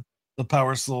imagine the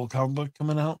Power Soul comic book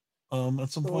coming out at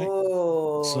some point.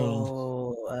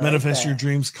 So manifest your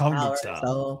dreams comic book style.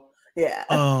 Soul. Yeah.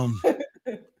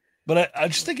 But I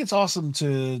just think it's awesome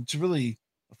to really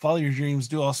follow your dreams,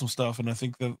 do awesome stuff, and I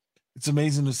think that it's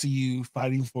amazing to see you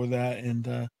fighting for that.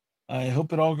 And I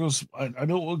hope it all goes. I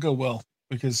know it will go well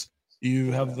because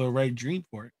you have the right dream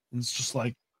for it. And it's just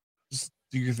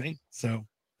do your thing. So.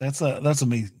 That's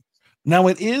amazing. Now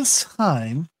it is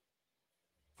time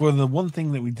for the one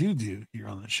thing that we do here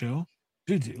on the show.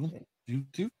 Do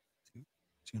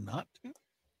not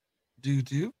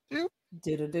do.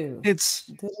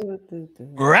 It's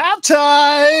rap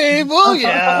time. Oh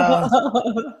yeah.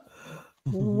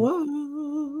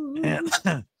 Whoa. And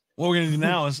what we're gonna do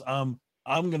now is I'm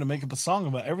gonna make up a song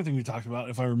about everything we talked about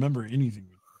if I remember anything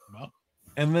we talked about,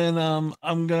 and then I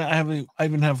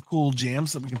even have cool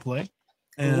jams that we can play.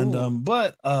 And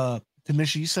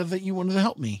Tanisha, you said that you wanted to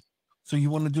help me, so you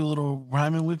want to do a little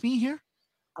rhyming with me here?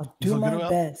 I'll do my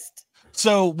best.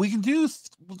 So we can do.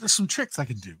 There's some tricks I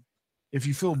can do. If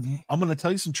you feel, I'm going to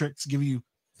tell you some tricks, give you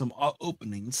some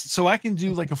openings, so I can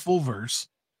do a full verse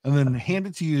and then hand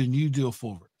it to you, and you do a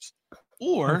full verse.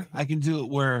 Or I can do it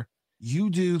where you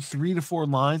do 3 to 4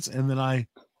 lines, and then I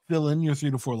fill in your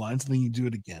 3 to 4 lines, and then you do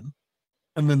it again,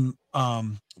 and then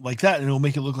like that, and it'll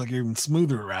make it look like you're even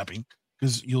smoother at rapping.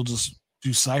 Because you'll just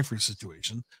do cipher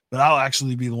situation, but I'll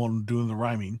actually be the one doing the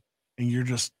rhyming, and you're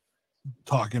just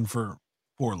talking for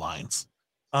 4 lines.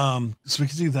 So we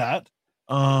can do that.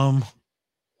 And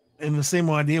the same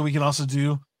idea, we can also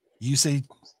do. You say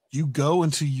you go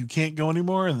until you can't go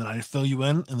anymore, and then I fill you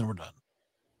in, and then we're done.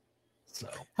 So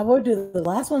how about the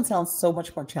last one? Sounds so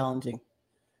much more challenging.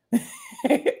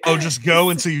 Oh, just go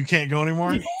until you can't go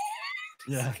anymore.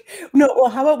 Yeah. No. Well,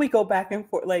 how about we go back and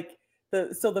forth? Like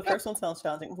the first one sounds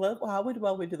challenging. Well, how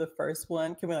about we do the first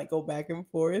one? Can we like go back and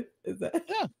forth? Is that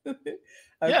okay?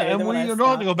 Yeah, and we don't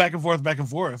have to go back and forth, back and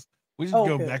forth. We just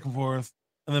go back and forth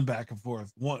and then back and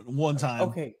forth one time.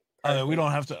 Okay. We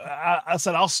don't have to. I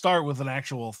said I'll start with an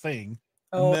actual thing,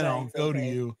 and then I'll go to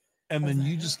you, and then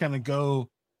you just kind of go.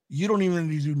 You don't even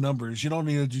need to do numbers. You don't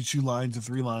need to do 2 lines or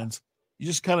 3 lines. You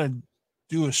just kind of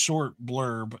do a short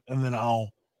blurb, and then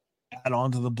I'll add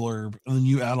on to the blurb, and then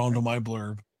you add on to my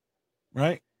blurb.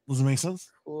 Right? Does it make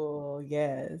sense? Cool.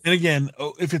 Yes. And again,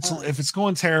 if it's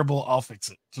going terrible, I'll fix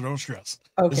it. So don't stress.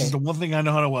 Okay. This is the one thing I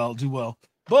know how to do well.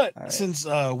 But since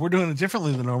we're doing it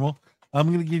differently than normal, I'm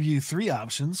going to give you 3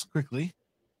 options quickly,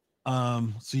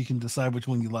 so you can decide which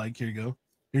one you like. Here you go.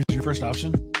 Here's your first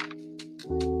option.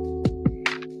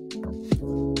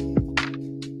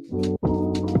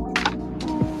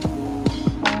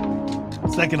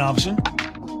 Second option.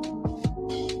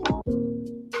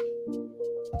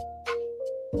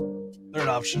 Third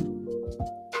option.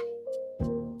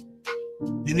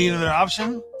 You need another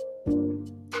option?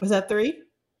 Was that 3?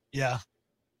 Yeah.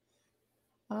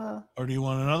 Or do you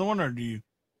want another one, or do you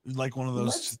like one of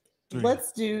those 3?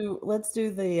 Let's do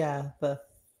the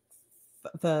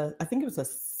I think it was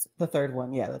the third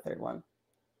one. Yeah, the third one.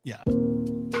 Yeah.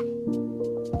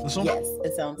 This one? Yes,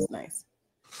 it sounds nice.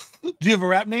 Do you have a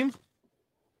rap name?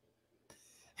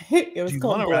 It was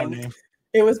called Blank.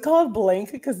 It was called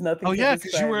Blank because nothing. Oh yeah,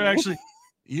 because you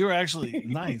were actually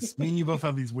nice. Me and you both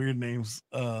have these weird names.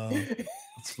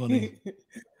 It's funny.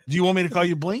 Do you want me to call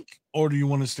you Blink, or do you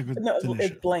want to stick with Tinisha?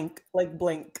 It's Blank, like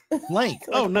Blank. Blank.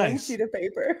 Like oh, nice. Blank sheet of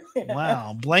paper. Yeah.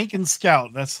 Wow, Blank and Scout.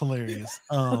 That's hilarious.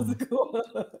 Cool.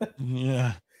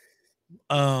 Yeah.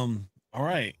 All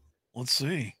right. Let's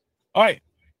see. All right.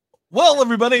 Well,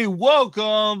 everybody,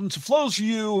 welcome to Flows for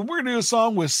You. We're gonna do a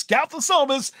song with Scout the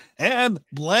Psalmist and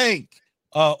Blank,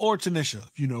 or Tinisha,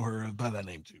 if you know her by that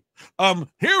name too.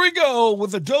 Here we go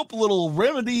with a dope little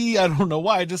remedy. I don't know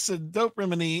why I just said dope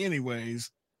remedy.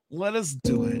 Anyways, let us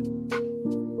do it.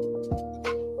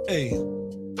 Hey.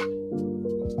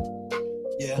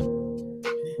 Yeah.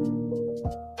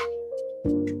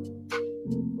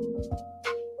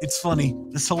 It's funny,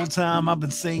 this whole time I've been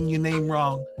saying your name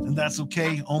wrong, and that's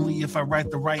okay, only if I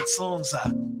write the right songs.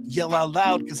 I yell out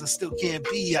loud because I still can't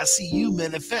be. I see you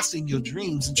manifesting your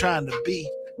dreams and trying to be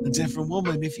a different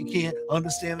woman. If you can't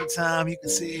understand the time, you can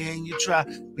sit here and you try.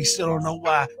 We still don't know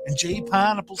why. And Jay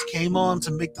Pineapples came on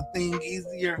to make the thing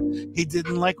easier. He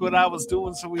didn't like what I was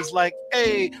doing, so he's like,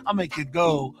 hey, I'll make it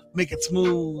go, make it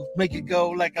smooth, make it go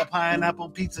like a pineapple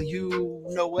pizza. You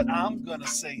know what I'm gonna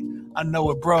say. I know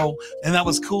it, bro. And that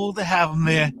was cool to have him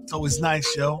there. It's always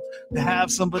nice, yo, to have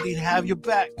somebody to have your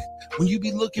back. When you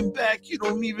be looking back, you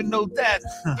don't even know that.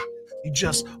 You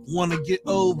just want to get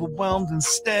overwhelmed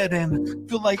instead and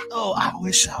feel like, oh, I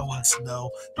wish I was. No,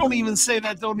 don't even say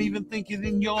that. Don't even think it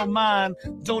in your mind.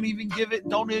 Don't even give it.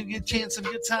 Don't even get a chance of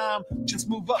your time. Just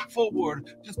move up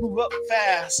forward. Just move up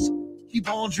fast. Keep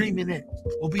on dreaming. It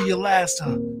will be your last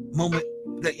moment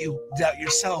that you doubt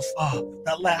yourself.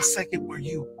 That last second where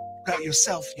you got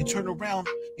yourself. You turn around.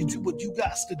 You do what you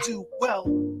got to do. Well,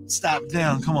 stop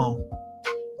down. Come on.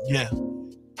 Yeah.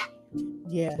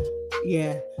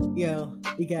 Yeah, yo,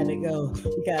 you gotta go,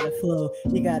 you gotta flow,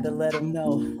 you gotta let them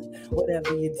know.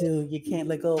 Whatever you do, you can't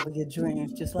let go of your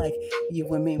dreams. Just like you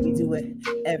and me, we do it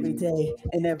every day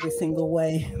in every single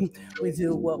way. We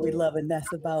do what we love, and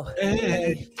that's about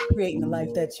creating the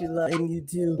life that you love and you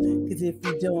do. Because if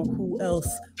you don't, who else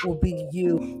will be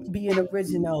you? Being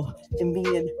original and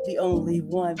being the only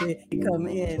one that can come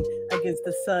in against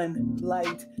the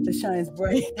sunlight that shines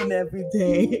bright in every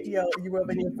day. Yo, you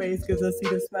rubbing your face because I see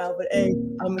the smile, but hey,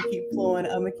 I'm gonna keep flowing,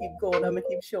 I'm gonna keep going, I'm gonna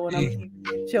keep showing, I'm gonna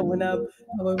keep showing up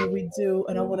however we do.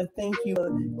 And I want to thank you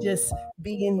for just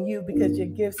being you, because your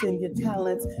gifts and your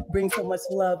talents bring so much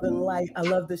love and light. I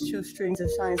love the shoestrings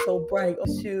that shine so bright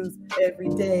on shoes every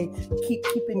day. Keep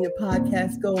keeping your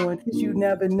podcast going, because you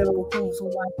never know who's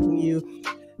watching you.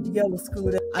 Yo,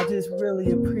 Scooter, I just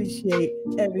really appreciate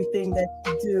everything that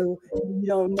you do. You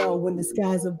don't know, when the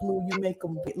skies are blue, you make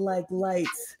them like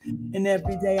lights. And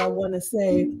every day I want to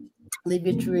say, live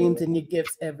your dreams and your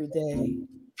gifts every day.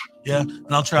 Yeah, and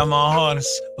I'll try my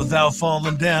hardest without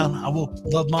falling down. I will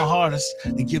love my hardest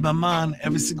and give my mind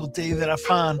every single day that I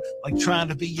find. Like trying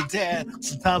to be your dad,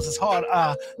 sometimes it's hard,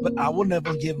 but I will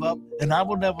never give up and I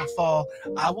will never fall.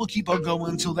 I will keep on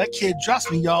going until that kid drops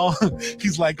me, y'all.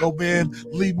 He's like, oh man,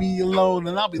 leave me alone.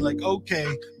 And I'll be like,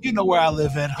 okay, you know where I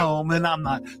live at home, and I'm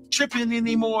not tripping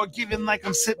anymore, giving like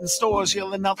I'm sitting stores,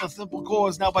 yelling out the simple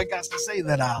chords. Now I got to say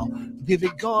that I'll give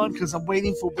it gone, cause I'm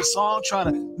waiting for a song,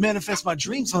 trying to manifest my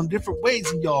dreams on different ways,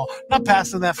 and y'all not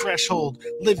passing that threshold,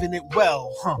 living it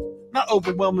well, not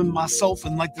overwhelming myself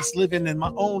and like this living in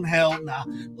my own hell, nah,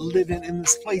 living in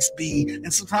this place, B.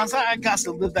 And sometimes I got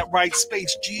to live that right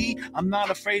space, G. I'm not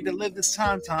afraid to live this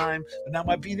time, but now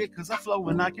I beat it cause I flow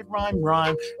and I can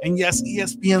rhyme. And yes,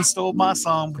 ESPN stole my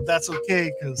song, but that's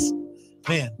okay, cause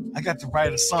man, I got to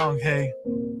write a song, hey.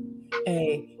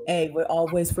 Hey, we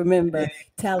always remember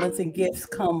talents and gifts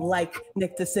come like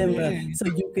next December. So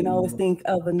you can always think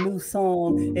of a new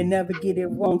song and never get it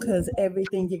wrong, because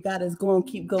everything you got is going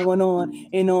to keep going on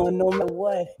and on no matter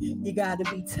what. You got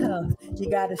to be tough. You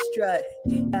got to strut.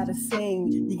 You got to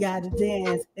sing. You got to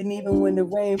dance. And even when the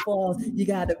rain falls, you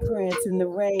got to prance in the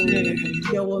rain.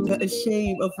 Yo, I'm not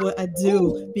ashamed of what I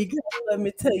do, because let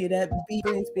me tell you, that beat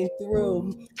brings me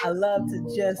through. I love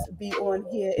to just be on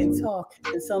here and talk.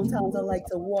 And sometimes I like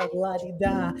to walk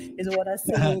la-di-da is what I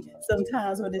sing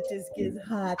sometimes when it just gets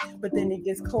hot, but then it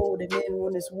gets cold, and then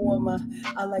when it's warmer,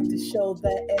 I like to show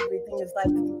that everything is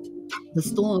like the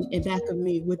storm in back of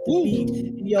me with the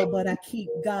beat. Yo, but I keep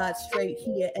God straight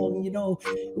here, and you know,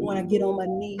 when I get on my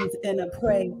knees and I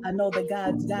pray, I know that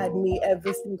God's guide me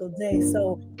every single day.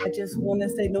 So I just want to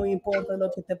say no importa lo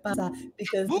que te pasa,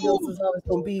 because Dios is always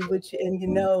going to be with you, and you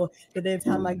know that every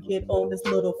time I get on this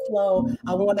little flow,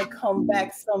 I want to come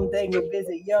back someday and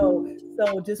visit. Yo,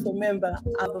 so just remember,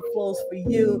 I have the flows for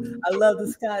you. I love the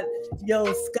Scott.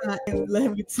 Yo, Scott, and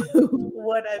let me do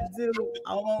what I do.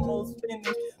 I'm almost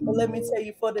finished, but let me tell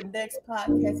you, for the next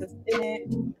podcast that's in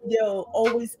it, yo,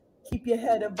 always keep your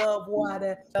head above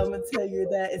water. I'm gonna tell you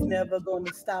that it's never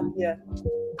gonna stop you.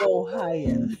 Go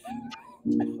higher.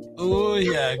 Oh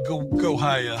yeah, go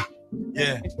higher.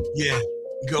 Yeah,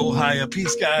 go higher.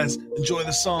 Peace, guys. Enjoy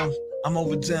the song. I'm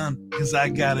over done because I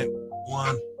got it.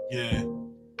 One, yeah.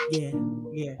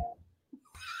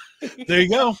 There you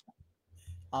go.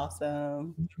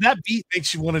 Awesome. That beat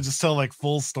makes you want to just tell like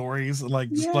full stories, and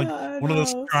like just like one of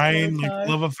those crying like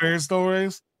love affair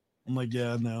stories. I'm like,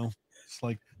 yeah, no. It's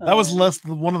like that was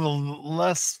one of the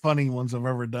less funny ones I've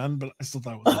ever done, but I still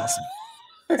thought it was awesome.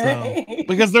 Right. So,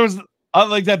 because there was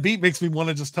like that beat makes me want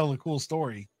to just tell a cool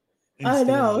story. I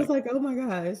know. It's like, oh my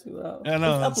gosh. Well, I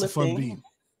know it's a fun beat.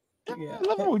 Yeah. I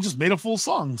love it. We just made a full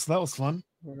song, so that was fun.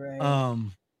 Right.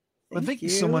 But thank you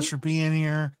so much for being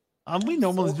here. We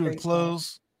normally do a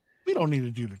close. We don't need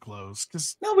to do the close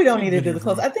because we don't need to do the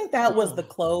close. I think that was the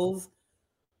close.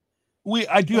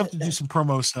 I do have to do some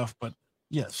promo stuff, but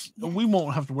yes, we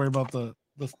won't have to worry about the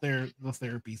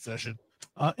therapy session.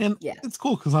 And it's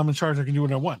cool because I'm in charge. I can do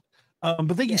what I want.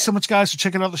 But thank you so much, guys, for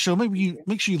checking out the show. Maybe you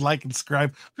make sure you like and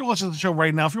subscribe. If you're watching the show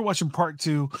right now, if you're watching part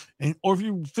 2, or if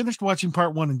you finished watching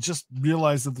part 1 and just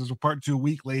realized that there's a part 2 a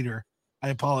week later, I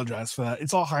apologize for that.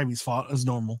 It's all Jaime's fault as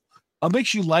normal. Make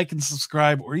sure you like and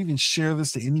subscribe, or even share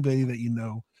this to anybody that you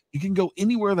know. You can go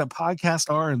anywhere that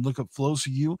podcasts are and look up Flows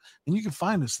for You, and you can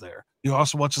find us there. You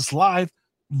also watch us live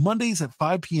Mondays at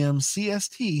 5 p.m.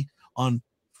 CST on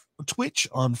Twitch,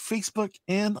 on Facebook,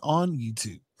 and on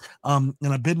YouTube. And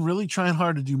I've been really trying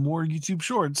hard to do more YouTube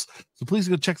shorts, so please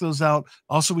go check those out.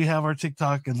 Also, we have our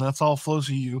TikTok, and that's all Flows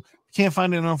for You. Can't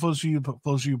find it on Flows for You, but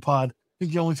Flows for You Pod. I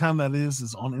think the only time that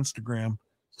is on Instagram.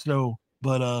 So,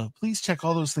 but please check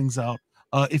all those things out.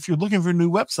 If you're looking for a new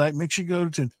website, make sure you go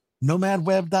to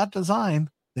nomadweb.design.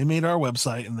 They made our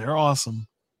website, and they're awesome.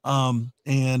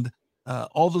 And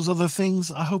all those other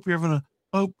things. I hope you're having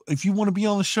if you want to be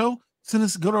on the show,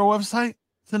 go to our website,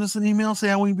 send us an email,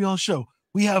 say I want to be on the show.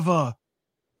 We have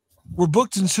we're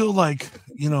booked until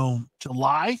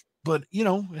July, but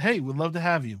hey, we'd love to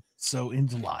have you. So in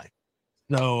July.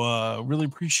 So really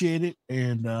appreciate it.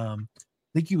 And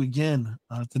thank you again,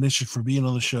 Tinisha, for being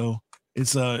on the show.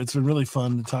 It's been really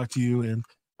fun to talk to you and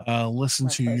listen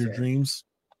to your dreams.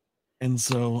 And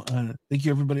so thank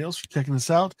you everybody else for checking us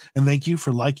out, and thank you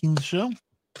for liking the show.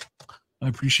 I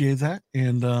appreciate that.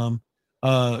 And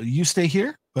you stay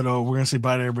here, but we're gonna say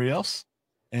bye to everybody else,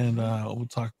 and we'll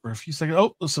talk for a few seconds.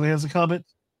 Oh, somebody has a comment,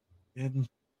 and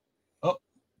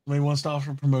somebody wants to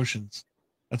offer promotions.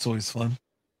 That's always fun.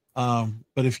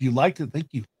 But if you liked it,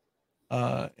 thank you.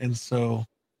 And so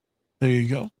there you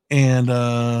go. And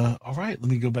all right, let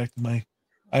me go back to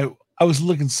I was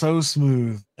looking so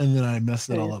smooth, and then I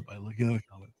messed it all up by looking at the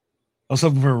comment. I was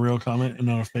hoping for a real comment and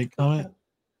not a fake comment,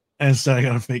 and instead I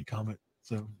got a fake comment,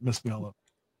 so it messed me all up.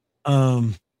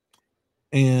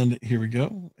 And here we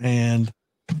go, and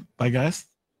bye, guys.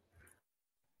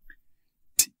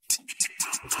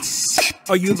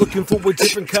 Are you looking for a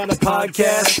different kind of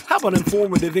podcast? How about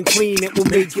informative and clean? It will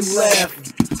make you laugh.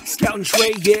 Scout and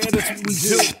Trey, yeah, that's what we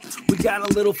do. We got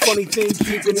a little funny thing,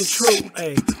 keeping it true.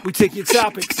 Hey, we take your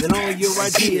topics and all of your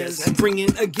ideas and bring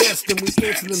in a guest and we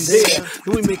answer them there.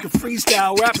 Then we make a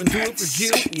freestyle rap and do it for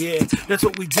you. Yeah, that's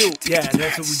what we do. Yeah,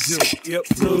 that's what we do. Yep,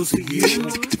 flows to you,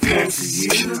 flows to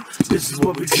you. This is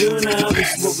what we do now.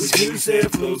 This is what we do. Say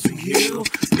flows to you,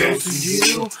 flows to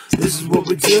you. This is what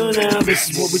we do now. This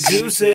is what we do. Say.